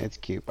 He's in it. It's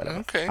cute. Whatever.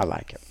 Okay. I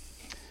like it.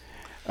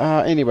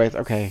 Anyways,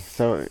 okay.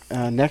 So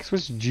next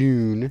was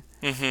June.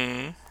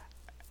 Mm-hmm.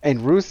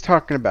 And Ruth's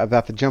talking about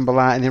the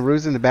jambalaya, and then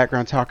Ruth's in the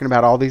background talking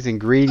about all these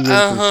ingredients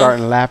and Uh-huh.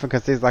 starting laughing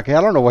because he's like, I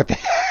don't know what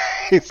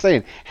he's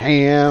saying.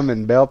 Ham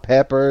and bell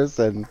peppers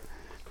and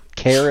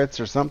carrots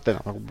or something.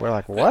 We're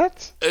like,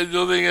 what? And the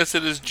only thing I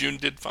said is June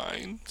did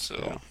fine.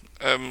 Yeah.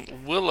 So,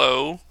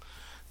 Willow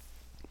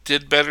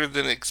did better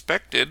than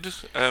expected,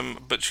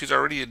 but she's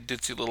already a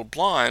ditzy little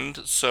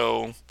blonde,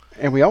 so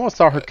And we almost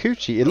saw her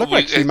coochie. It looked we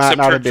like she might except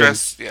not her have been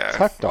dress, yeah,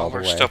 tucked all all the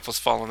her way. stuff was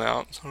falling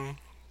out. So.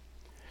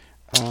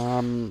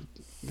 Um,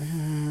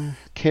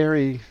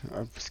 Carrie,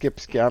 I'm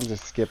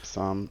just skip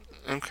some.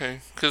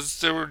 Okay, because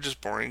they were just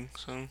boring.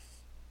 So,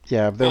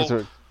 Yeah, there was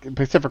well,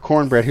 except for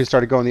Cornbread who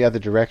started going the other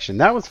direction.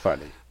 That was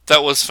funny.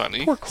 that was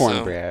funny. Poor So,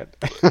 Cornbread.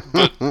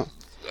 but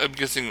I'm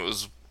guessing it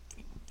was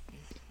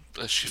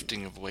a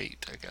shifting of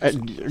weight. I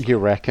guess. You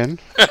reckon?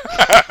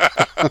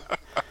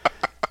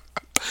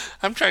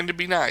 I'm trying to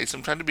be nice.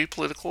 I'm trying to be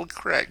politically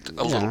correct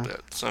a little Yeah.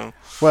 bit. So,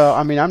 Well,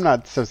 I mean, I'm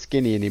not so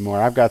skinny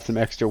anymore. I've got some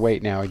extra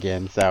weight now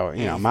again, so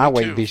my me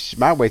weight too.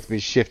 my weight's be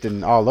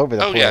shifting all over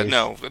the Oh yeah,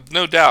 place.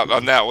 no doubt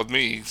on that with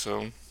me.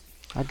 So,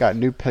 I've got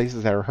new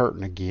places that are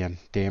hurting again.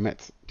 Damn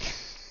it.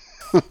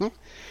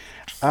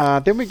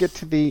 Then we get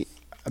to the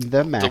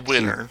the maxi.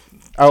 winner, the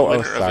Oh, winner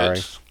of sorry.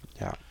 it,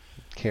 Yeah,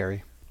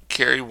 Carrie.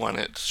 Carrie won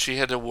it. She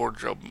had a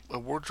wardrobe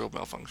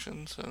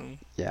malfunction. So,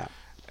 Yeah.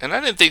 and I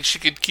didn't think she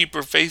could keep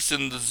her face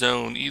in the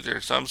zone either.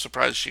 So I'm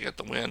surprised she got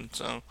the win.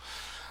 So,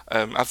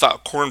 I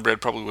thought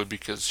Cornbread probably would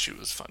because she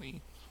was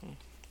funny.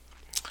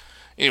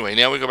 Anyway,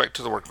 now we go back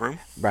to the workroom.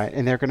 Right,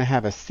 and they're going to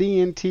have a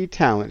CNT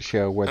talent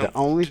show where the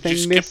only Did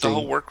you thing skip the whole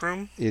missing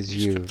workroom? is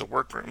You skipped you. the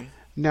workroom.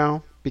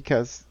 No,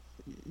 because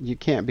you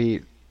can't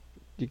be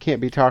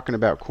talking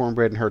about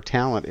Cornbread and her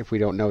talent if we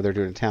don't know they're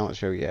doing a talent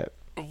show yet.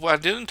 Well, I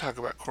didn't talk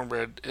about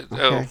Cornbread. Oh,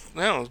 Okay.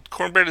 no.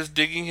 Cornbread is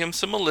digging him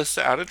some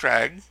Melissa out of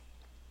drag.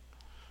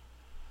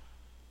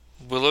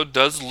 Willow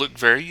does look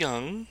very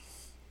young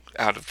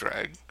out of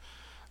drag.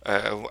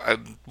 I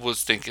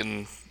was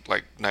thinking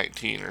like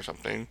 19 or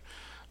something.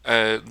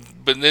 Uh,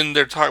 but then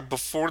they're talking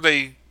before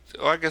they.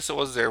 Oh, I guess it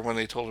was there when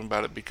they told him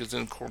about it because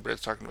then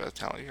Cornbread's talking about the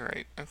talent. You're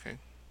right. Okay.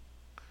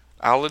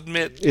 I'll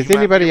admit Is you might be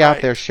anybody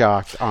out there right.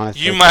 shocked, You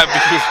honestly? might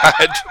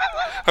be right.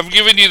 I'm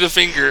giving you the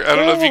finger. I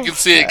don't know if you can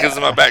see it because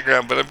of my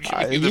background, but I'm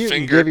giving you the You can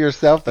finger. give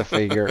yourself the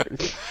finger.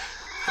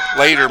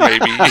 Later,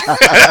 maybe.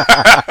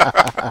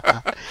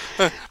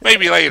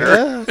 Maybe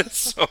later.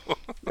 So,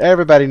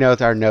 Everybody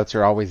knows our notes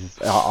are always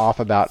off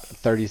about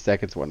 30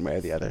 seconds one way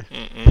or the other.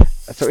 mm-mm.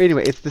 So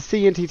anyway, it's the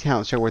CNT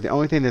talent show where the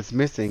only thing that's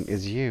missing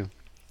is you.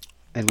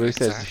 And Ruth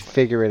says, Exactly.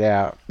 figure it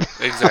out.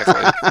 Exactly.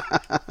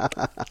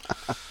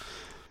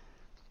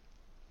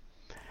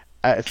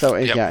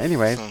 Yep. Yeah,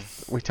 anyways,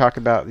 So, we talk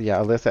about,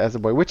 Alyssa as a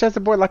boy, which as a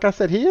boy, like I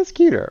said, he is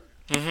cuter.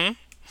 mm-hmm.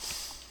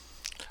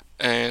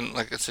 And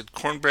like I said,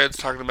 Cornbread's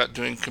talking about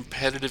doing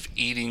competitive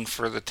eating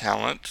for the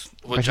talent,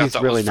 which I he's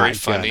thought really was very not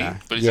funny. gonna.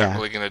 But he's Yeah. not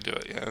really going to do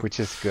it. Yeah.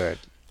 Which is good.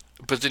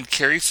 But then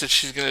Carrie said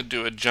she's going to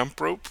do a jump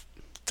rope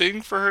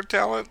thing for her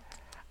talent.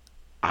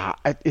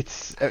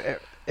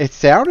 It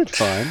sounded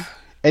fun.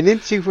 And then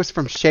she was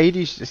from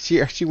Shady.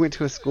 She went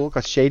to a school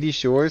called Shady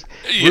Shores.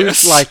 Yes.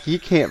 Ruth's like, you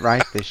can't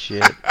write this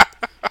shit.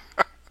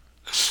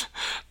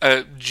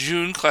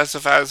 June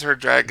classifies her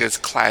drag as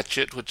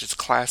clatchet, which is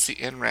classy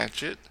and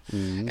ratchet,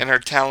 Mm-hmm. and her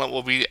talent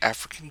will be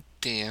African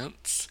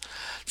dance.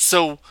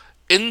 So,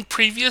 in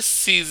previous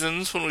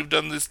seasons, when we've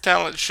done this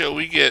talent show,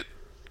 we get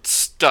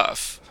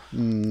stuff.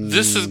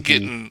 This is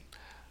getting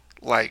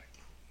like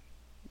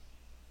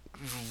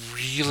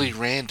really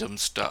random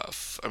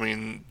stuff. I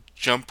mean,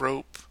 jump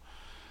rope,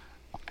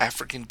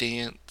 African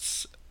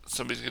dance.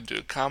 Somebody's gonna do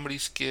a comedy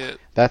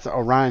skit. That's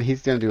Orion.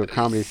 He's gonna do a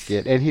comedy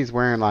skit, and he's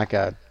wearing like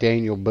a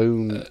Daniel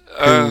Boone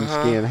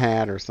Uh-huh. skin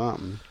hat or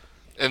something,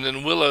 And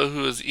then Willow,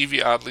 who is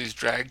Evie Oddly's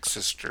drag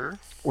sister,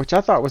 which I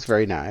thought was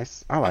very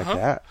nice. I like Uh-huh.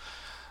 that.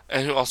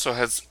 and who also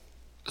has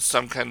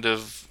some kind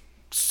of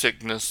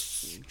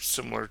sickness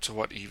similar to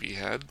what Evie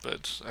had,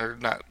 but or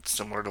not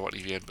similar to what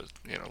Evie had, but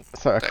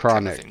So a that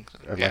kind of chronic, thing.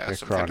 like Yeah, a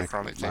some kind of chronic,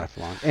 chronic thing.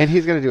 lifelong. And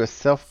he's going to do a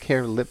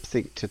self-care lip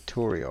sync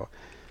tutorial.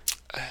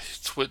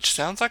 Which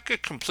sounds like a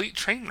complete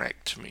train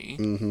wreck to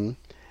me. Hmm.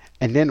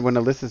 And then when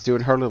Alyssa's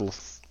doing her little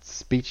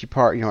speechy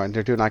part, and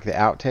they're doing like the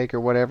outtake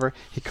or whatever,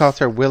 he calls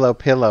her Willow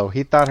Pillow.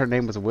 He thought her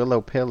name was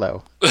Willow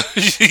Pillow.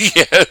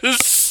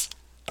 Yes,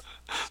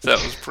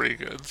 that was pretty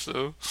good.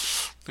 So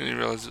then you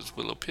realize it's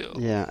Willow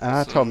Pill. Yeah, and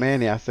I told So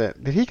Manny, I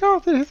said, did he call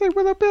it? Did he say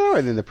Willow Pill?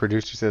 And then the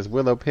producer says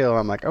Willow Pill.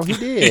 I'm like, oh, he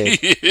did.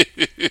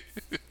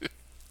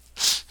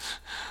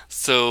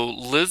 so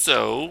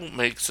Lizzo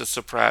makes a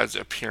surprise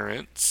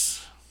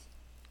appearance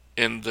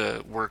in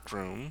the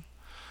workroom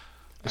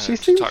She to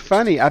seems talk to the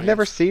funny. I've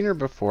never queens. seen her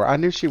before. I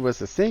knew she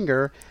was a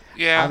singer.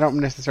 I Yeah, don't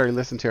necessarily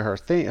listen to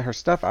her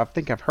stuff. I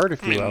think I've heard a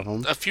I few of mean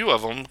them a few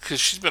of them because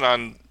she's been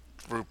on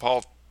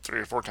RuPaul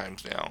 3 or 4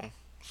 times now.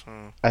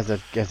 So as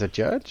a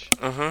judge.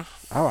 uh huh.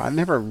 Oh, I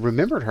never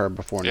remembered her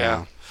before Yeah.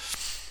 now.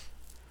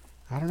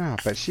 I don't know,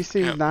 but she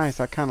seems Yeah. nice.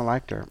 I kind of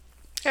liked her.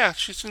 Yeah,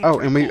 she seemed Oh,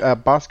 pretty and cool.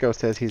 Bosco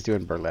says he's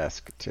doing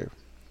burlesque too.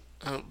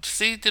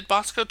 See, did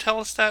Bosco tell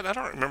us that? I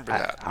don't remember I,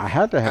 that. I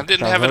had to I have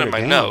because didn't I have it wrote in it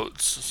my down.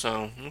 notes,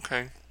 so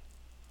okay.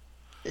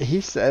 He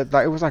said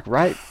like it was like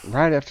right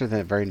after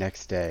the very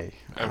next day.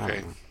 I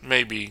Okay. don't know.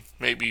 Maybe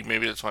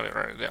that's why I didn't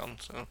write it down.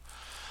 So,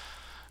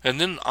 and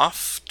then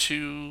off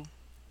to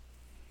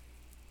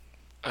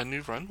a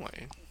new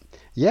runway.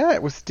 Yeah,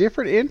 it was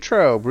different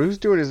intro. Bruce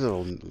doing his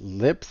little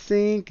lip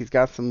sync. He's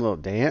got some little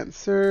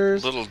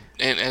dancers. Little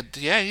and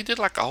yeah, he did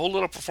like a whole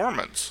little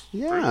performance.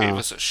 Drew gave Yeah.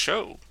 us a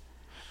show,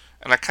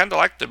 and I kind of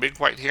liked the big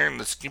white hair and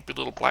the skimpy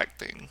little black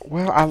thing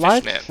Well, with I the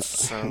liked, fishnets.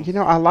 So,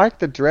 I liked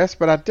the dress,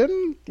 but I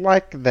didn't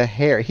like the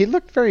hair. He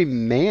looked very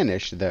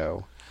mannish,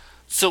 though.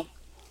 so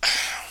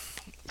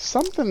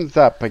Something's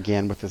up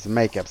again with his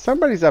makeup.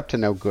 Somebody's up to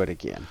no good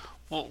again.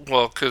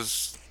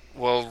 because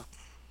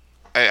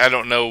I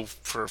don't know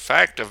for a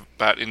fact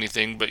about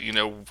anything, but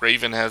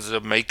Raven has a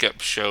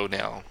makeup show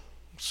now.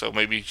 So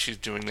maybe she's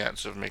doing that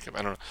instead of makeup.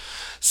 I don't know.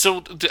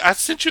 So I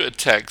sent you a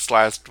text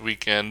last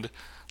weekend.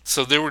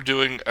 So they were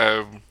doing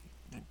a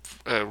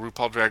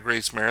RuPaul Drag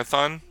Race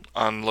marathon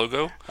on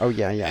Logo, Oh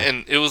yeah, yeah.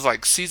 and it was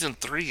like season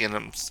 3,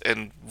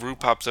 and Ru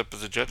pops up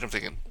as a judge. I'm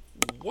thinking,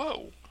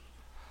 whoa,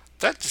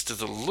 that just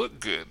doesn't look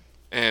good.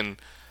 And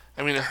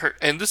I mean,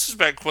 and this is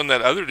back when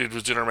that other dude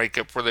was doing her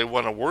makeup, where they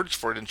won awards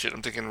for it and shit.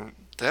 I'm thinking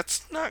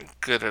that's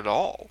not good at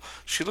all.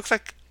 She looks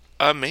like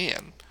a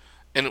man,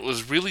 and it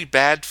was really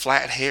bad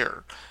flat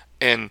hair,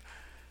 and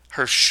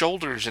her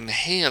shoulders and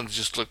hands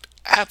just looked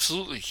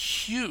absolutely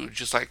huge.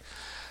 Just like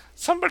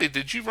somebody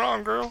did you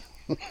wrong, girl.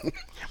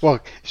 Well,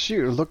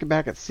 shoot, looking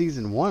back at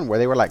season 1, where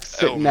they were like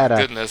Oh sitting my at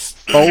a goodness,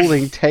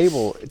 folding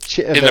table,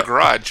 in the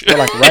garage. they're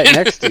like right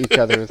next to each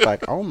other. It's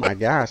like, oh my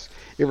gosh,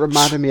 it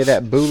reminded me of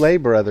that Boulay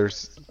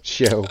Brothers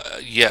show.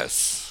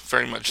 Yes,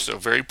 very much so.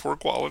 Very poor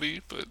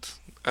quality, but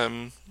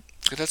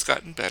it has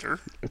gotten better.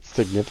 It's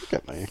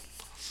significantly.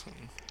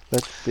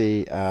 Let's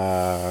see.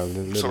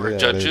 So our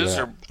judges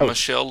are Oh,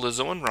 Michelle,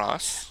 Lizzo, and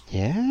Ross.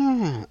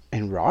 yeah,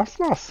 and Ross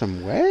lost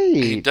some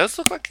He weight, does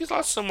look like he's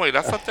lost some weight.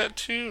 I thought that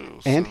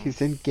too. and So.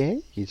 he's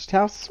engaged.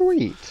 How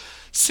sweet.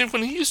 See,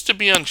 when he used to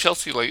be on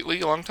Chelsea Lately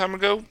a long time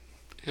ago,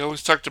 he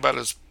always talked about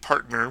his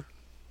partner,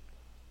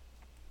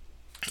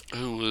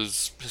 who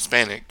was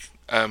Hispanic.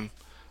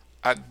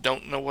 I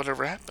don't know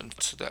whatever happened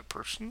to that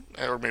person,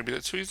 or maybe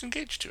that's who he's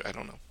engaged to. I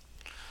don't know.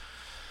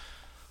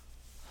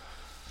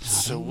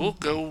 I So don't we'll know.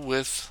 go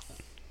with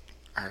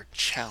our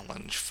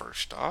challenge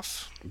first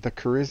off. The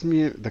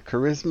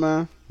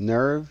charisma,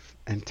 nerve,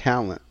 and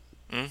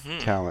Mm-hmm.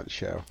 talent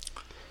show.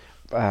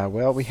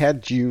 Well, we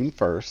had June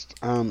first.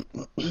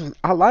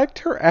 I liked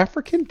her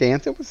African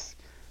dance.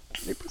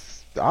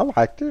 I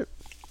liked it.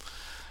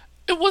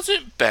 It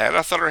wasn't bad.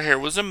 I thought her hair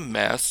was a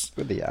mess,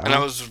 With the and I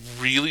eye. was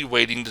really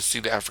waiting to see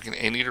the African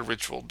Anteater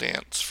ritual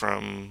dance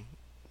from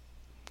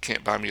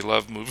Can't Buy Me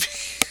Love movie.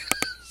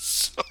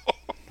 So,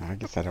 I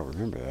guess I don't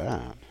remember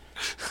that.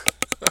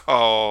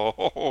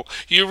 oh,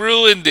 you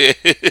ruined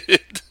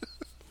it.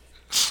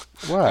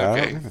 What? I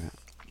don't Okay, remember that.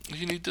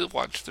 you need to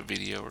watch the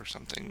video or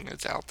something.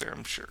 It's out there,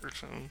 I'm sure.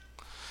 So,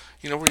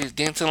 where he's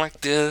dancing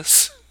like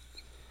this.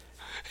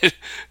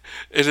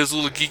 And his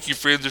little geeky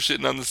friends are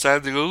sitting on the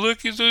side. They go,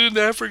 "Look, he's doing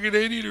the African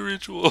Anteater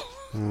ritual."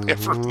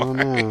 Never Oh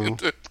no.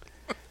 mind.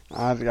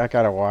 I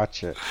gotta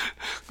watch it.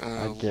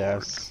 I Oh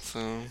Lord. guess.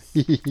 So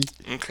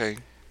okay.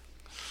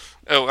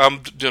 Oh, I'm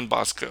doing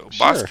Bosco. Sure.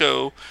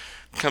 Bosco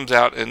comes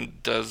out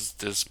and does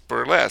this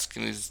burlesque,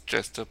 and he's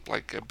dressed up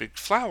like a big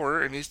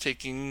flower, and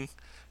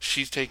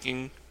she's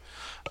taking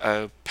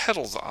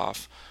petals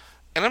off,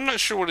 and I'm not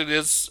sure what it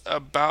is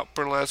about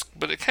burlesque,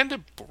 but it kind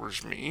of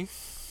bores me.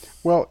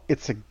 Well,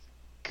 it's a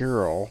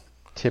girl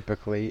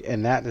typically,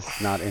 and that is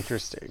not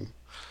interesting.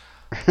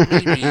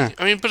 Maybe.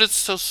 I mean, but it's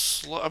so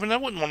slow. I mean, I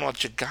wouldn't want to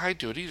watch a guy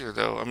do it either,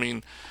 though. I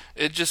mean,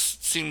 it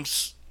just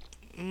seems.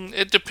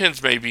 It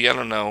depends, maybe. I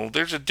don't know.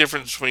 There's a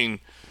difference between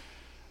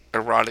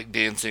erotic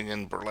dancing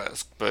and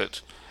burlesque,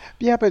 but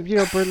Yeah, but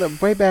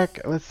way back,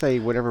 let's say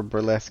whatever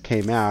burlesque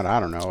came out, I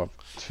don't know,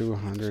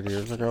 200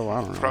 years ago,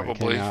 I don't know when it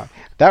came Probably. out.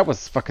 That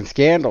was fucking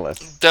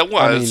scandalous. That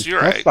I was. mean,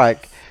 You're that's right.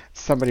 like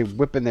somebody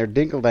whipping their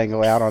dingle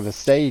dangle out on the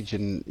stage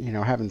and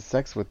having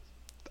sex with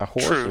a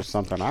horse or True.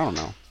 something. I don't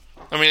know.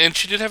 I mean, and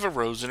she did have a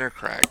rose in her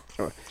crack.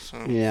 So,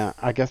 Yeah,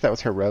 I guess that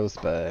was her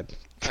rosebud.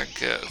 I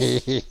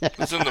guess.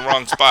 It's in the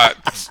wrong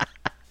spot.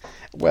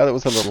 Well, it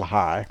was a little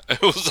high.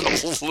 It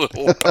was a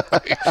little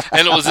high.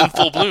 And it was in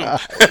full bloom.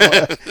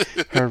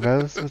 Her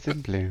rose was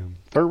in bloom.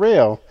 For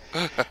real.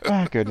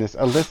 Oh, goodness.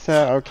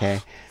 Alyssa,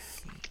 okay.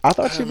 I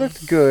thought she um,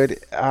 looked good.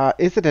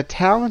 Is it a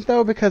talent,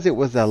 though? Because it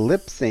was a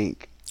lip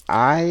sync.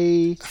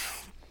 I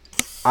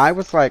I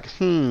was like,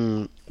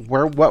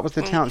 what was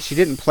the talent? She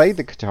didn't play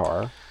the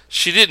guitar.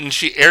 she didn't.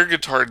 She air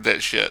guitared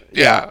that shit.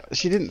 Yeah, Yeah.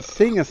 she didn't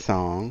sing a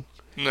song.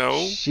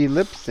 No. She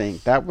lip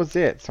synced. That was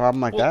it. So I'm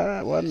like, Well,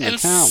 that wasn't a and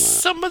talent.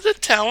 some of the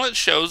talent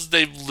shows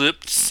they've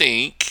lip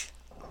sync,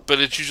 but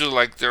it's usually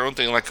like their own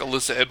thing. Like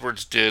Alyssa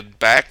Edwards did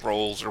back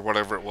rolls or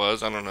whatever it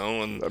was. I don't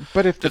know, and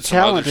But if the did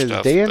some other talent is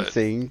stuff.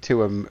 dancing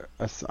to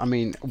I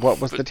mean, what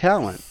was But the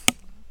talent?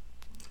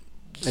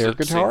 Air lip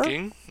guitar?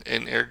 syncing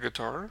and air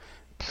guitar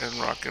and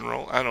rock and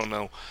roll. I don't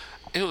know.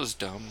 It was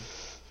dumb.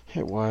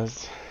 It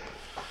was.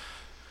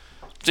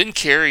 Then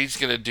Carrie's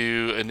gonna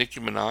do a Nicki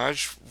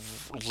Minaj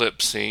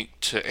lip sync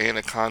to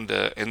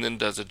Anaconda, and then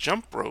does a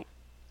jump rope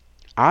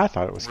I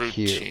thought it was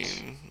cute.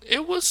 routine.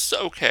 It was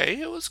okay.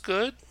 It was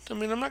good. I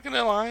mean, I'm not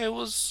gonna lie. It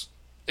was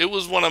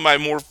one of my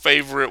more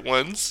favorite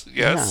ones.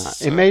 Yeah,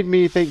 Yes, it made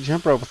me think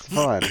jump rope was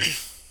fun.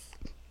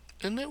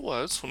 and it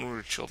was when we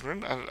were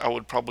children. I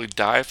would probably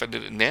die if I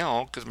did it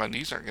now because my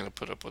knees aren't gonna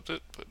put up with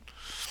it. But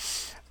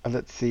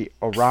Let's see,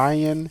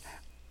 Orion.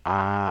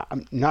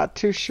 I'm not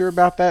too sure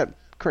about that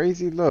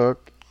crazy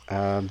look.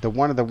 The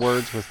one of the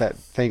words was that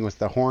thing was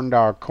the horn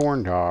dog,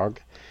 corn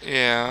dog.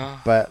 yeah,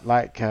 But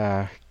like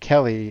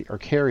Kelly or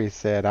Carrie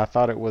said, I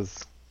thought it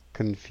was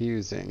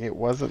confusing. It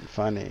wasn't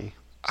funny.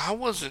 I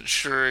wasn't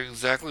sure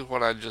exactly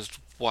what I just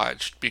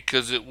watched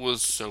because it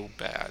was so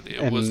bad.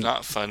 It was And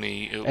not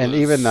funny. It and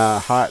even the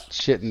was hot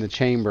shit in the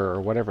chamber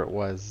or whatever it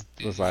was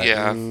like,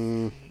 yeah.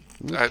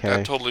 I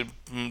okay. totally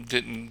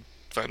didn't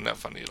find that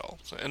funny at all.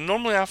 So, and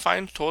normally I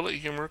find toilet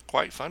humor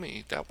quite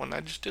funny. That one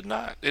I just did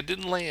not. It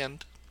didn't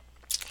land.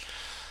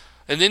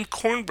 And then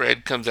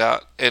Cornbread comes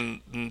out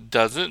and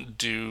doesn't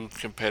do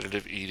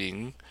competitive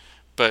eating,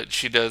 but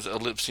she does a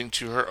lip sync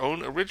to her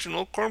own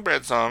original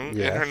Cornbread song,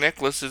 and her Yes.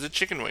 necklace is a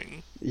chicken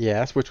wing.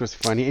 Yes, which was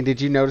funny. And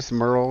did you notice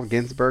Merle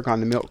Ginsburg on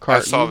the milk I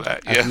saw carton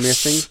that. as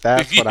missing? Yes,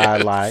 That's what I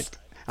yes, liked.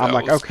 I'm that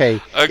like, was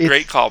okay, a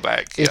great it's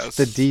callback. it's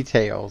the Yes,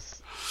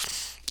 details.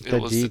 it The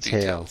was the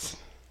details. details,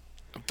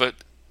 but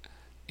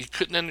you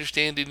couldn't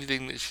understand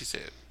anything that she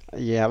said.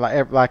 Yeah,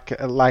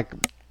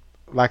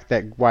 like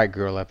that white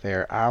girl up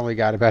there. I only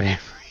got about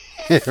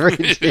every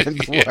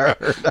tenth Yeah,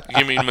 word.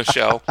 you mean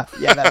Michelle?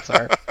 Yeah, that's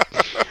her.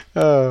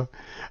 Oh,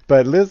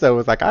 but Lizzo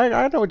was like,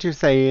 I know what you're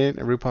saying.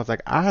 And RuPaul's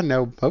like, I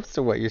know most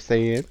of what you're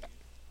saying.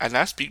 And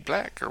I speak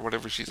black or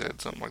whatever she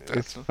said, something like that.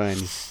 It's So,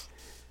 funny.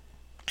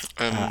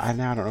 um, I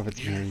now don't know if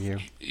it's me or you.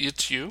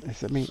 it's you.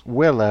 Is it me?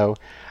 Willow.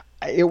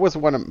 It was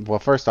one of, well,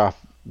 first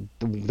off,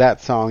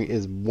 that song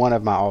is one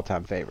of my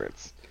all-time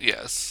favorites.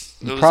 Yes,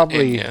 it was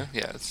Probably Enya.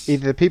 Yes,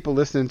 either the people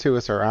listening to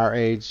us are our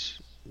age.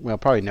 Well,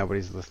 probably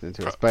nobody's listening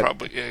to us, but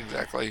probably yeah,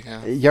 exactly.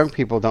 Yeah, young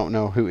people don't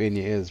know who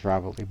Enya is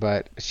probably.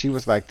 But she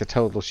was like the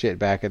total shit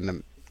back in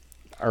the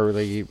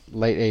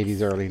late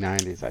 80s, early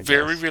 90s, I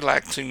very guess.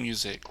 relaxing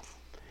music.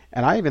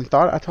 And I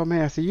told me,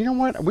 I said, you know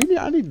what?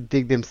 I need to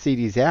dig them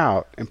CDs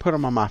out and put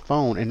them on my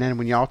phone. And then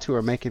when y'all two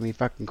are making me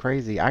fucking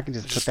crazy, I can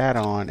just put Just that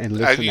on and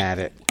listen at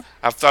it.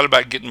 I've thought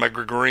about getting my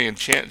Gregorian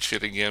chant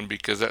shit again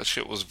because that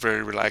shit was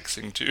very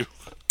relaxing too.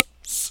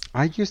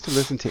 I used to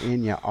listen to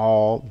Enya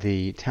all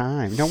the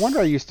time. No wonder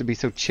I used to be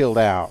so chilled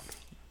out.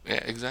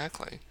 Yeah,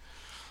 exactly.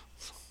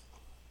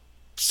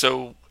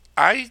 So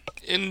I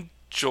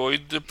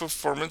enjoyed the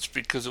performance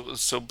because it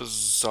was so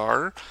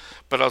bizarre,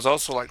 but I was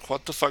also like,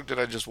 what the fuck did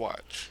I just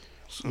watch?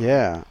 So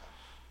Yeah,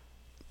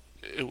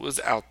 it was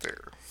out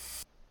there.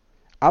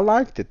 I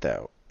liked it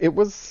though. It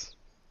was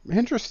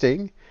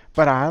interesting,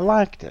 but I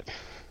liked it.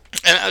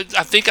 And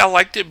I think I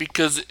liked it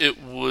because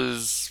it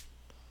was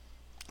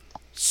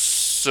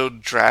so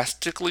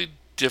drastically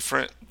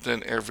different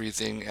than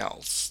everything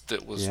else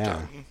that was Yeah.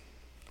 done.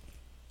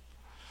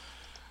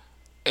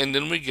 And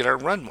then we get our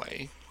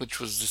runway, which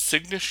was the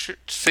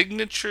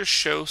signature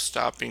show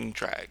stopping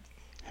drag.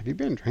 Have you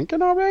been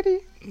drinking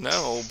already?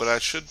 No, but I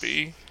should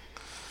be.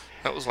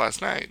 That was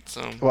last night,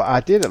 so Well,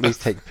 I did at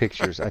least take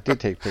pictures. I did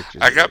take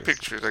pictures I of got yours.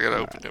 pictures. I gotta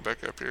All open right. it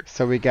back up here.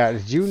 So we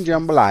got June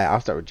Jambalaya.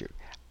 I'll start with June.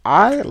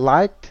 I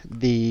liked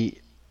the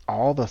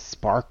all the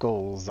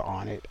sparkles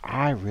on it.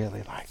 I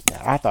really liked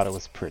that. I thought it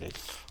was pretty.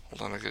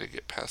 Hold on, I gotta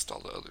get past all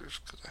the others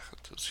because I had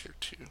those here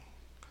too.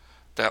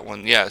 That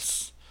one,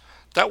 yes,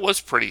 that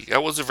was pretty.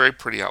 That was a very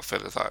pretty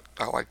outfit. I thought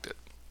I liked it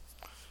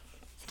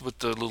with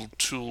the little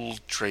tulle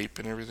drape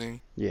and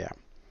everything. Yeah.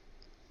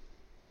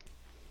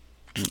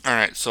 All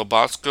right, so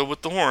Bosco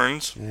with the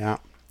horns, Yeah.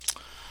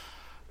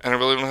 and I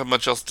really don't have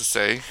much else to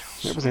say.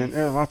 It was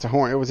lots of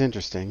horn. It was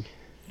interesting.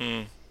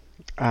 Mm.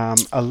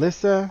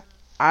 Alyssa,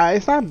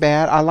 it's not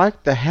bad. I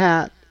liked the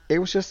hat. It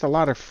was just a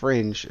lot of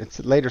fringe.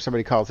 Later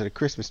somebody calls it a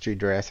Christmas tree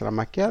dress, and I'm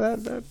like, yeah,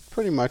 that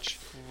pretty much.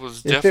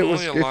 Was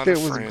definitely a lot of If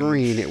it was fringe.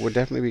 green, it would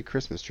definitely be a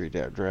Christmas tree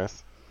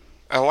dress.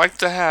 I liked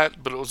the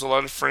hat, but it was a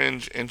lot of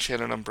fringe, and she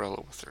had an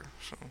umbrella with her.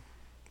 So.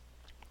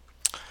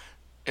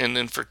 And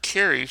then for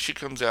Carrie, she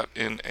comes out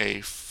in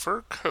a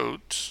fur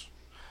coat,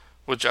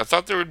 which I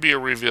thought there would be a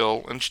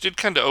reveal, and she did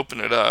kind of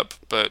open it up,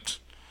 but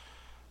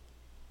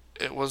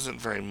it wasn't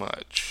very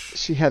much.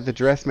 She had the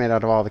dress made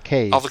out of all the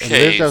Ks. All the And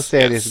Ks. Lizzo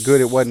said yes, it's good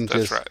it wasn't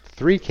that's just right.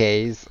 3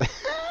 Ks.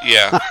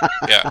 Yeah,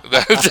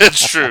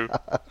 that's true.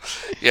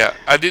 Yeah,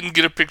 I didn't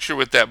get a picture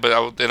with that, but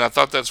I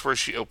thought that's where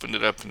she opened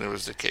it up and there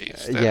was the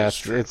Ks.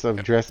 Yes, it's a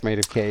dress made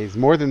of Ks.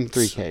 More than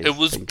 3 Ks. It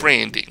was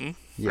branding,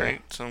 yeah.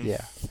 right? So.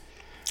 Yeah.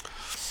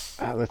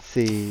 Let's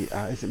see.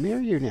 Is it me or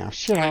you now?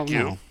 Shit, I don't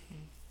know.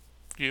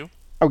 You?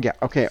 Oh, yeah.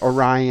 Okay,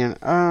 Orion.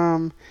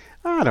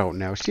 I don't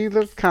know. She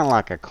looked kind of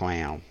like a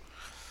clown.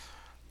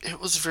 It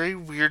was very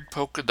weird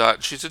polka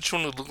dot. She said she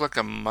wanted to look like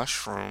a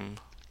mushroom.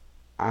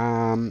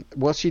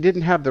 Well, she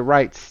didn't have the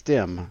right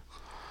stem.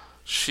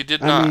 She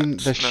did not. I mean,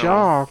 the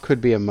shawl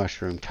could be a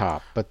mushroom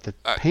top, but the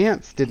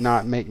pants did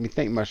not make me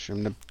think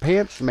mushroom. The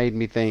pants made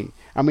me think,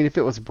 I mean, if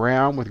it was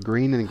brown with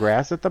green and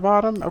grass at the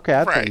bottom, okay,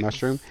 I'd think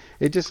mushroom.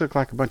 It just looked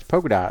like a bunch of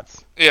polka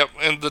dots. Yep,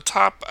 and the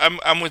top,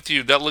 I'm with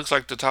you. That looks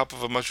like the top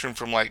of a mushroom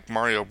from, like,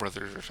 Mario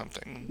Brothers or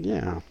something.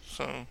 Yeah.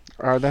 So.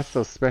 Or that's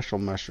those special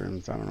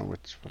mushrooms. I don't know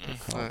what they're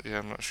called. Yeah,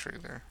 I'm not sure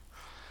either.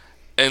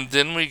 And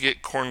then we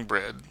get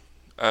cornbread.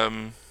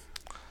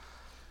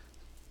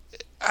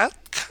 I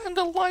kind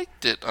of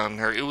liked it on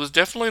her. It was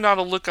definitely not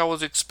a look I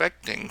was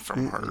expecting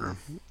from her.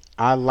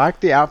 I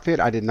liked the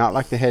outfit. I did not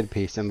like the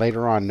headpiece, and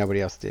later on,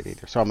 nobody else did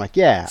either. So I'm like,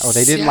 yeah. Oh,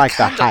 they didn't like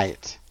the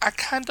height. I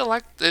kind of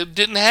liked it.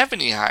 Didn't have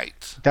any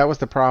height. That was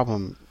the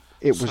problem.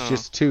 It was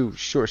just too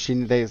short. I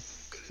don't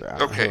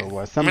know who it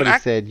was. Somebody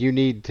said you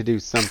need to do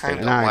something,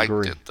 and I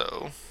agree. It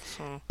though.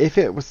 So. If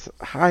it was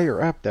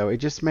higher up, though, it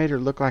just made her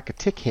look like a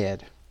tick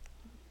head.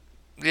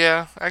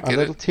 Yeah, I get it. A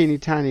little teeny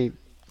tiny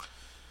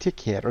tick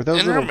head, or those.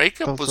 And little, her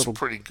makeup those was little...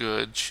 pretty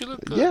good. She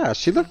looked good. Yeah,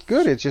 she looked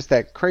good. It's just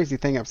that crazy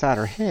thing upside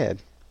her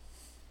head.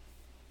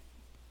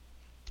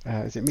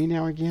 Is it me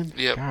now again?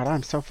 Yep. God,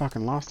 I'm so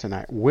fucking lost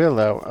tonight.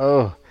 Willow,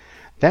 oh,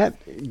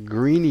 that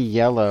greeny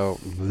yellow,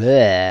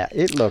 bleh,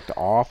 it looked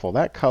awful.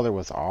 That color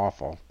was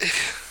awful.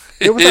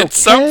 It was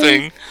it's okay,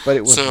 something, but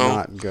it was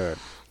not good.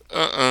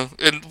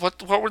 And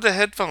what were the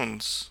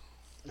headphones?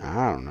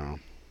 I don't know.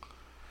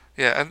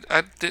 Yeah,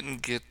 I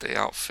didn't get the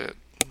outfit,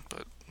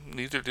 but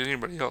neither did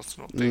anybody else,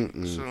 I don't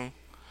think. So.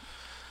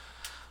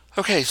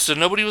 Okay, so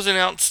nobody was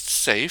announced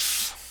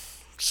safe.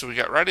 So we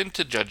got right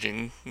into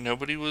judging.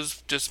 Nobody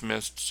was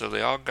dismissed, so they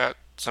all got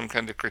some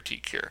kind of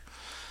critique here.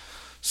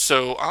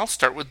 So I'll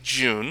start with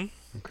June.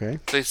 Okay.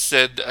 They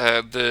said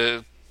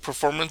the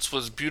performance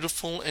was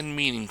beautiful and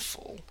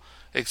meaningful,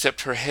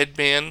 except her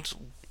headband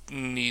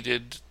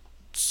needed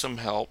some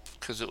help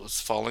because it was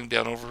falling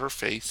down over her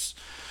face,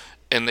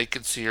 and they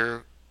could see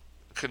her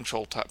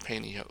control top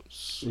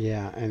pantyhose.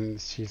 Yeah,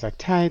 and she's like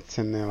tights,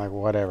 and they're like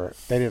whatever.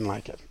 They didn't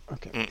like it.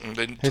 Okay.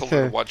 They told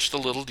her to watch the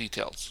little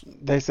details.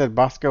 They said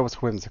Bosco was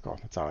whimsical.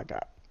 That's all I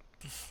got.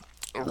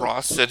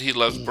 Ross said he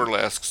loves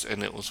burlesques,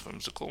 and it was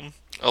whimsical.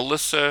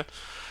 Alyssa,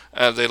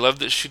 they loved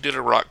that she did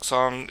a rock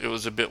song. It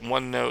was a bit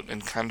one note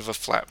and kind of a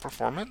flat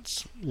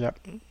performance. Yep.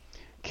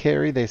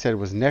 Carrie, they said,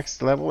 was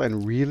next level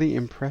and really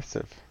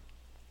impressive.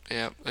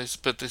 Yeah,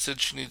 but they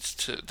said she needs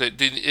to.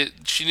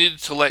 She needed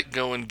to let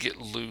go and get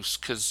loose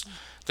because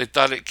they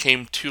thought it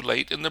came too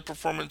late in the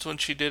performance when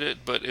she did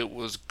it, but it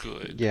was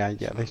good. Yeah.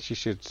 She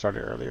should start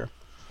it earlier.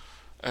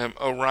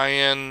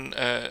 Orion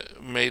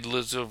made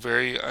Lizzo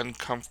very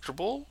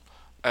uncomfortable.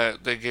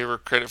 They gave her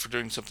credit for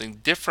doing something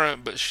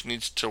different, but she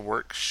needs to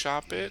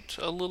workshop it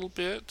a little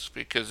bit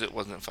because it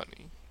wasn't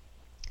funny.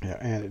 Yeah,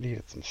 and it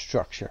needed some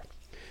structure.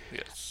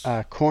 Yes.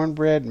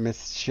 Cornbread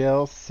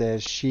Michelle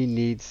says she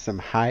needs some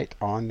height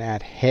on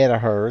that head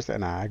of hers,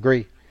 and I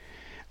agree.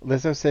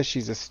 Lizzo says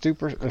she's a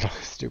superstar,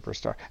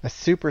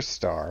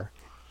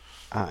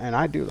 and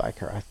I do like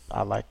her.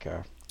 I like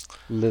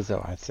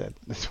Lizzo. I said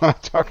that's what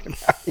I'm talking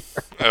about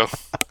here.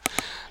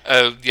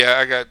 Yeah,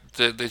 I got.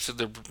 They said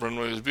the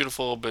runway was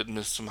beautiful, but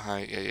missed some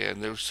height. Yeah,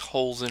 and there was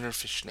holes in her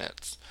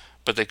fishnets,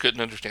 but they couldn't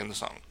understand the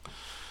song.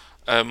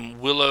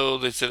 Willow,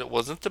 they said it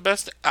wasn't the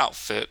best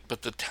outfit,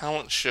 but the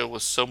talent show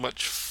was so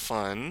much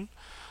fun,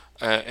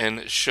 and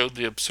it showed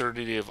the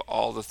absurdity of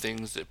all the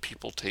things that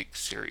people take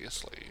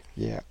seriously.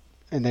 Yeah,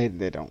 and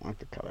they don't like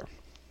the color.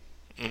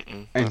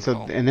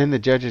 And then the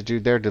judges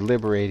they're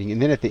deliberating,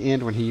 and then at the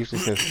end when he usually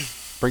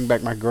says, "Bring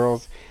back my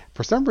girls,"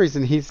 for some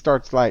reason he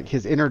starts like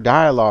his inner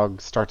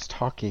dialogue starts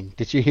talking.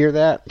 Did you hear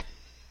that?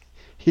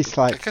 He's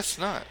like, I guess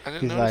not. I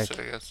didn't notice it.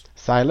 I guess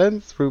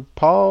silence,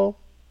 RuPaul.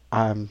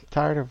 I'm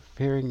tired of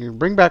hearing you.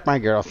 Bring back my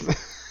girls.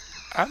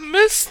 I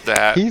missed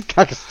that. He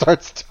kind of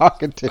starts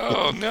talking to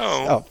himself. Oh,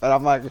 no. And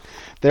I'm like,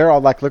 they're all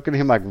like looking at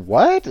him like,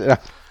 what? And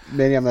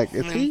maybe I'm like,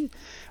 is he?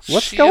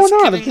 What's She is going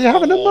on? Is he getting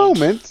having a old.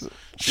 moment?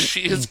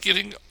 She is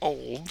getting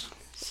old.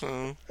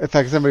 So, It's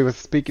like somebody was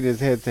speaking in his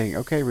head saying,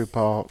 okay,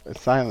 RuPaul,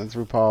 silence,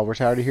 RuPaul. We're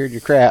tired of hearing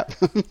your crap.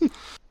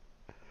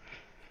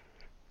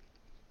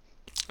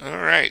 all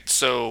right.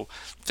 So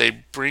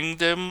they bring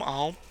them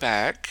all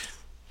back,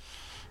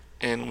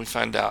 and we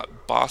find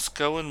out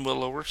Bosco and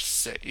Willow are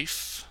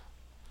safe,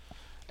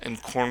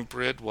 and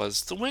Cornbread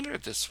was the winner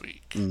this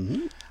week.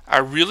 hmm I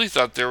really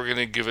thought they were going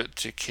to give it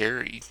to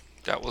Carrie.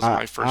 That was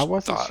my I first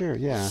wasn't thought. sure,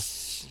 yeah.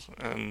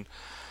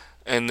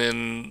 And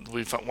then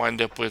we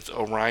wind up with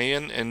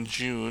Orion and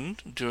June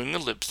doing a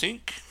lip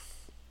sync.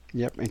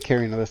 Yep, and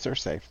Carrie and Alyssa are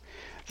safe.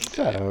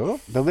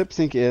 So, the lip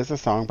sync is a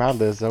song by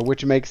Lizzo,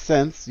 which makes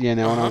sense, you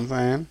know Uh what huh. I'm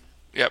saying?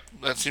 Yep,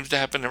 that seems to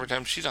happen every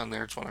time she's on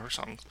there. It's one of her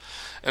songs,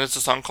 and it's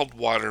a song called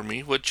 "Water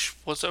Me," which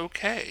was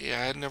okay.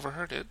 I had never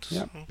heard it,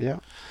 Yep, so.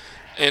 yep.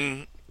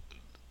 And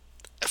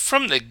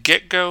from the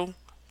get go,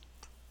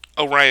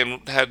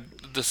 Orion had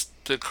this.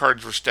 The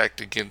cards were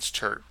stacked against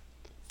her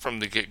from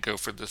the get go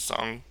for this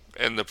song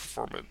and the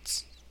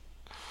performance.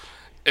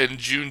 And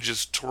June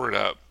just tore it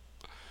up.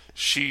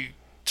 She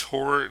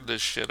tore the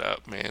shit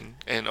up, man.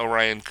 And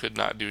Orion could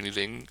not do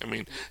anything. I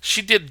mean,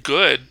 she did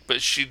good,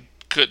 but she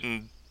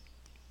couldn't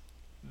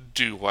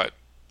do what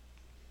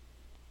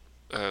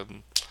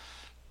um,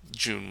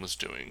 June was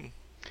doing.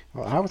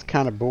 Well, I was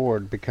kind of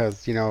bored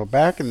because,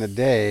 back in the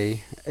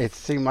day, it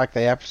seemed like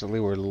they actually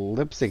were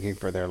lip syncing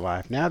for their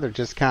life. Now they're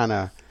just kind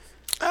of,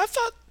 I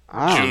thought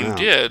I don't June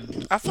know.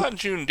 did. I thought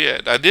June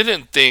did. I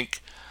didn't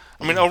think.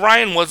 I mean,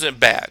 Orion wasn't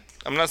bad.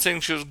 I'm not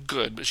saying she was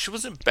good, but she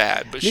wasn't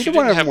bad. But she Neither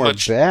one didn't of them have were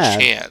much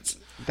bad. chance.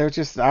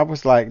 I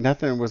was like,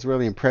 nothing was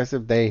really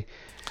impressive. They,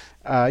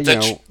 They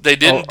or,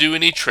 didn't do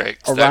any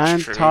tricks. That's Orion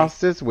true.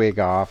 tossed his wig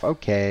off.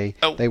 Okay.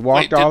 Oh They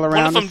wait, walked all did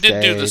one of around the them did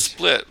do the stage.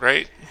 split,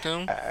 right?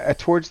 No.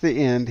 Towards the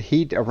end,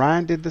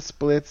 Orion did the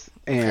splits,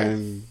 Okay.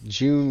 and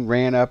June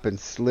ran up and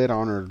slid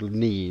on her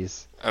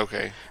knees.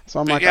 Okay. So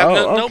I'm But like, yeah,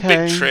 oh, no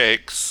big okay.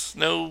 tricks,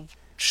 no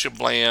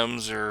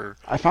shablams or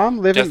If I'm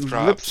death lip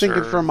drops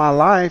syncing for or. my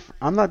life,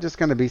 I'm not just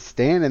gonna be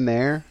standing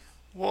there.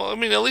 Well, I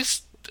mean, at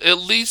least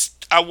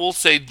I will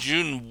say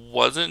June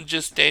wasn't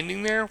just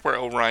standing there, where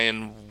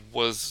Orion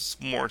was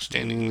more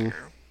standing Mm,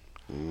 there.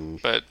 mm.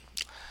 But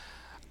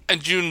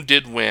and June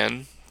did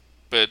win,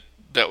 but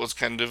that was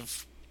kind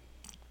of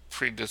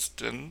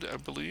predestined, I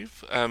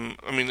believe. I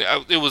mean,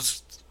 it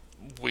was.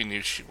 We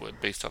knew she would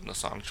based on the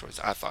song choice.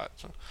 I thought.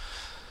 So.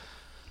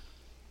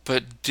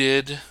 But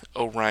did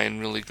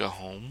Orion really go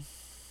home?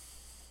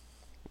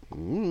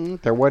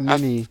 There wasn't I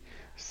any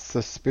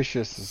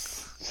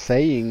suspicious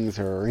sayings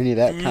or any of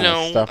that kind of no.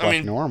 stuff I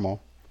like mean,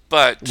 normal.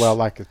 Well, but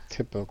like it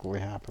typically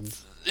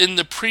happens. in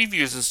the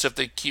previews and stuff,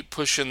 they keep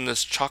pushing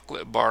this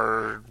chocolate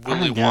bar I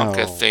Willy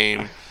Wonka know.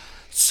 theme.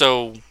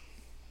 So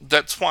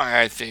that's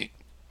why I think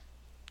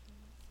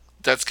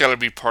that's got to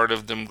be part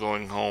of them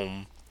going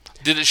home.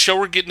 Did it show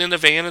her getting in a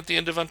van at the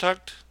end of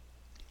Untucked?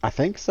 I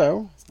think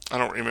so. I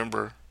don't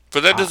remember.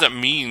 But that I, doesn't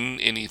mean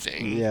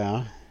anything.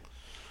 yeah,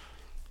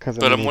 because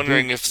I But mean I'm they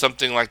do. wondering if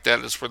something like that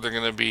is where they're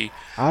going to be.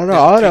 I don't know.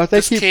 You know, I don't know. pick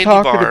They this keep candy talking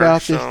bar.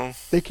 about this. So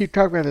They keep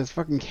talking about this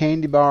fucking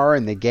candy bar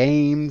and the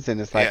games,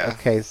 and it's like, yeah.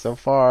 okay, so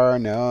far,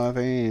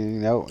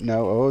 nothing, no,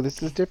 no. Oh,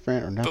 this is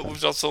different or But nothing.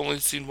 we've also only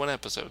seen one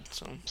episode.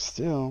 So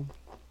Still,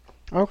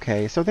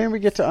 okay. So then we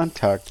get to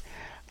Untucked.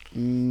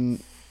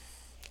 Mm,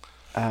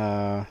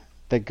 uh,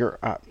 the girl,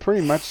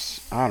 pretty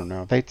much. I don't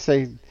know. They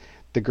say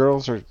the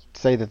girls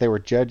say that they were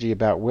judgy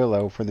about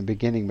Willow from the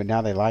beginning, but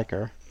now they like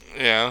her.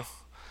 yeah.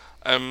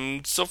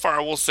 So far,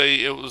 I will say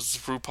it was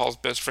RuPaul's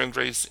best friend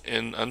race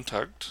in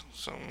Untucked.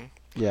 So,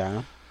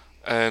 Yeah.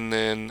 and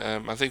then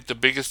I think the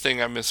biggest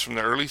thing I miss from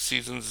the early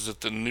seasons is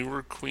that the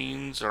newer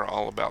queens are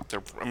all about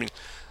their. I mean,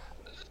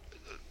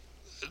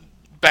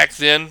 back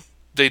then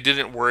they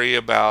didn't worry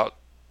about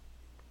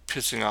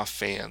pissing off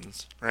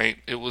fans, right?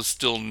 It was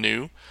still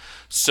new,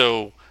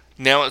 so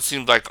now it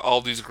seems like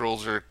all these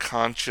girls are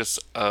conscious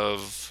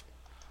of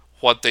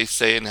what they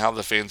say and how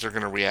the fans are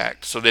going to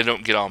react, so they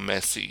don't get all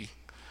messy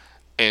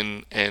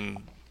and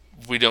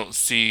we don't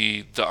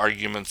see the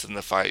arguments and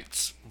the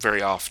fights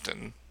very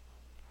often,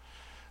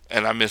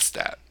 and I miss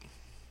that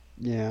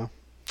Yeah.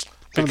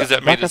 because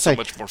that Like made I it so say,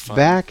 much more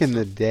fun. back in So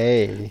the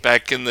day.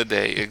 back in the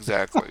day,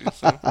 exactly.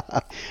 So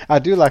I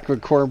do like when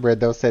Cornbread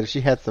though said if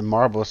she had some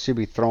marbles, she'd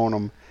be throwing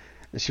them.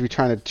 She'd be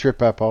trying to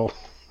trip up all.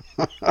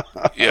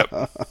 yep.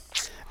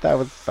 That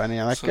was funny.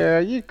 I'm like, So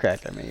girl, you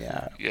cracking me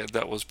up. yeah,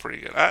 that was pretty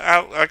good. I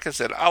like I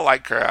said, I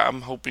like her.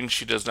 I'm hoping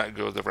she does not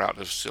go the route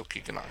of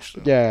Silky Ganache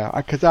though. Yeah,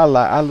 because I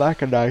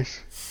like a nice,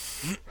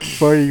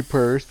 funny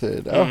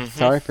person. Oh, Mm-hmm.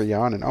 sorry for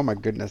yawning. Oh my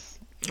goodness.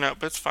 No,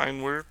 but it's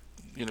fine. We're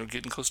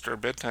getting close to our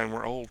bedtime.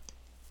 We're old.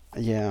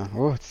 Yeah.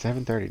 Oh, it's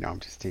 7:30. No, I'm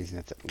just teasing.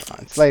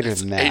 It's later It's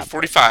than that, but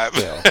 8:45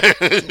 still.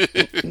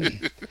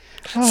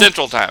 Oh,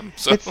 Central Time.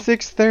 So it's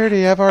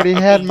 6:30.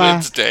 on a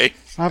Wednesday.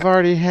 I've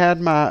already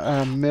had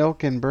my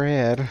milk and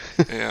bread.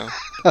 Yeah.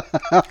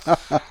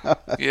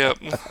 Yep.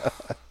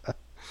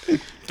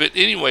 But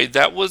anyway,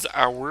 that was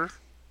our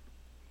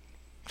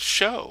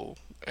show,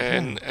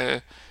 Yeah.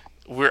 and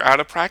we're out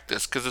of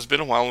practice because it's been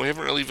a while and we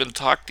haven't really even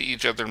talked to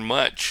each other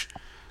much,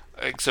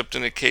 except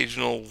an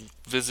occasional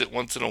visit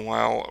once in a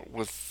while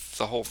with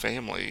the whole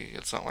family.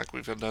 It's not like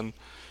we've done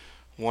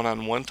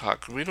one-on-one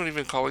talk. We don't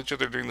even call each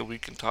other during the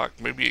week and talk.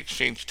 Maybe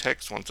exchange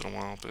texts once in a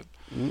while, but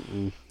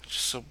Mm-mm. it's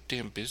just so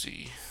damn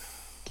busy.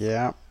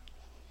 Yeah.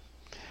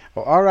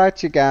 Well, all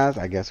right, you guys.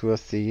 I guess we'll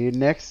see you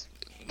next.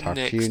 Talk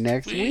to you Next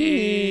next week.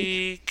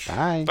 week.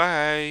 Bye.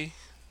 Bye.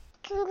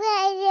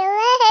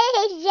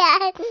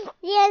 Congratulations,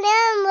 you're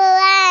number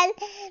one.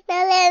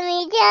 Now let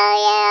me tell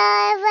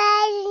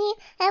you,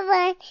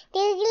 everyone,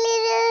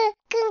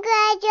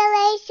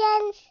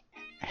 congratulations.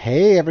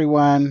 Hey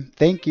everyone,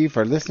 thank you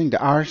for listening to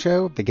our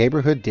show, The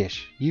Gayborhood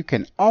Dish. You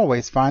can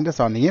always find us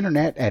on the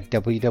internet at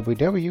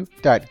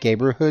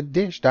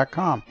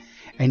www.gayborhooddish.com,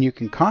 and you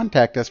can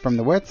contact us from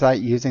the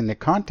website using the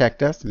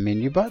Contact Us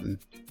menu button.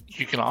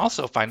 You can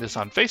also find us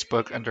on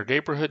Facebook under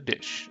Gayborhood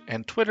Dish,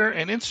 and Twitter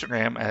and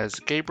Instagram as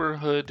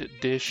Gayborhood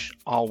Dish,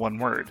 all one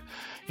word.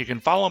 You can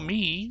follow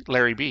me,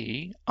 Larry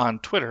B, on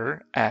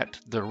Twitter at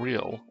The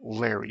Real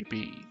Larry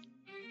B.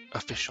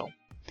 Official.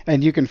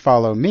 And you can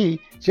follow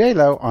me,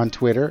 JLo, on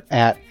Twitter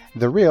at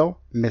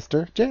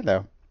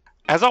TheRealMrJLo.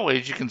 As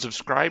always, you can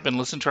subscribe and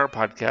listen to our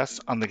podcasts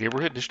on the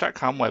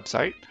GayborhoodDish.com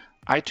website,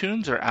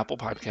 iTunes or Apple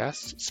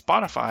Podcasts,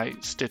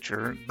 Spotify,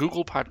 Stitcher,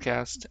 Google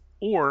Podcasts,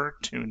 or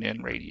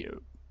TuneIn Radio.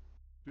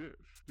 The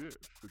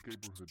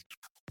Gayborhood.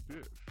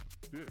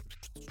 Dish.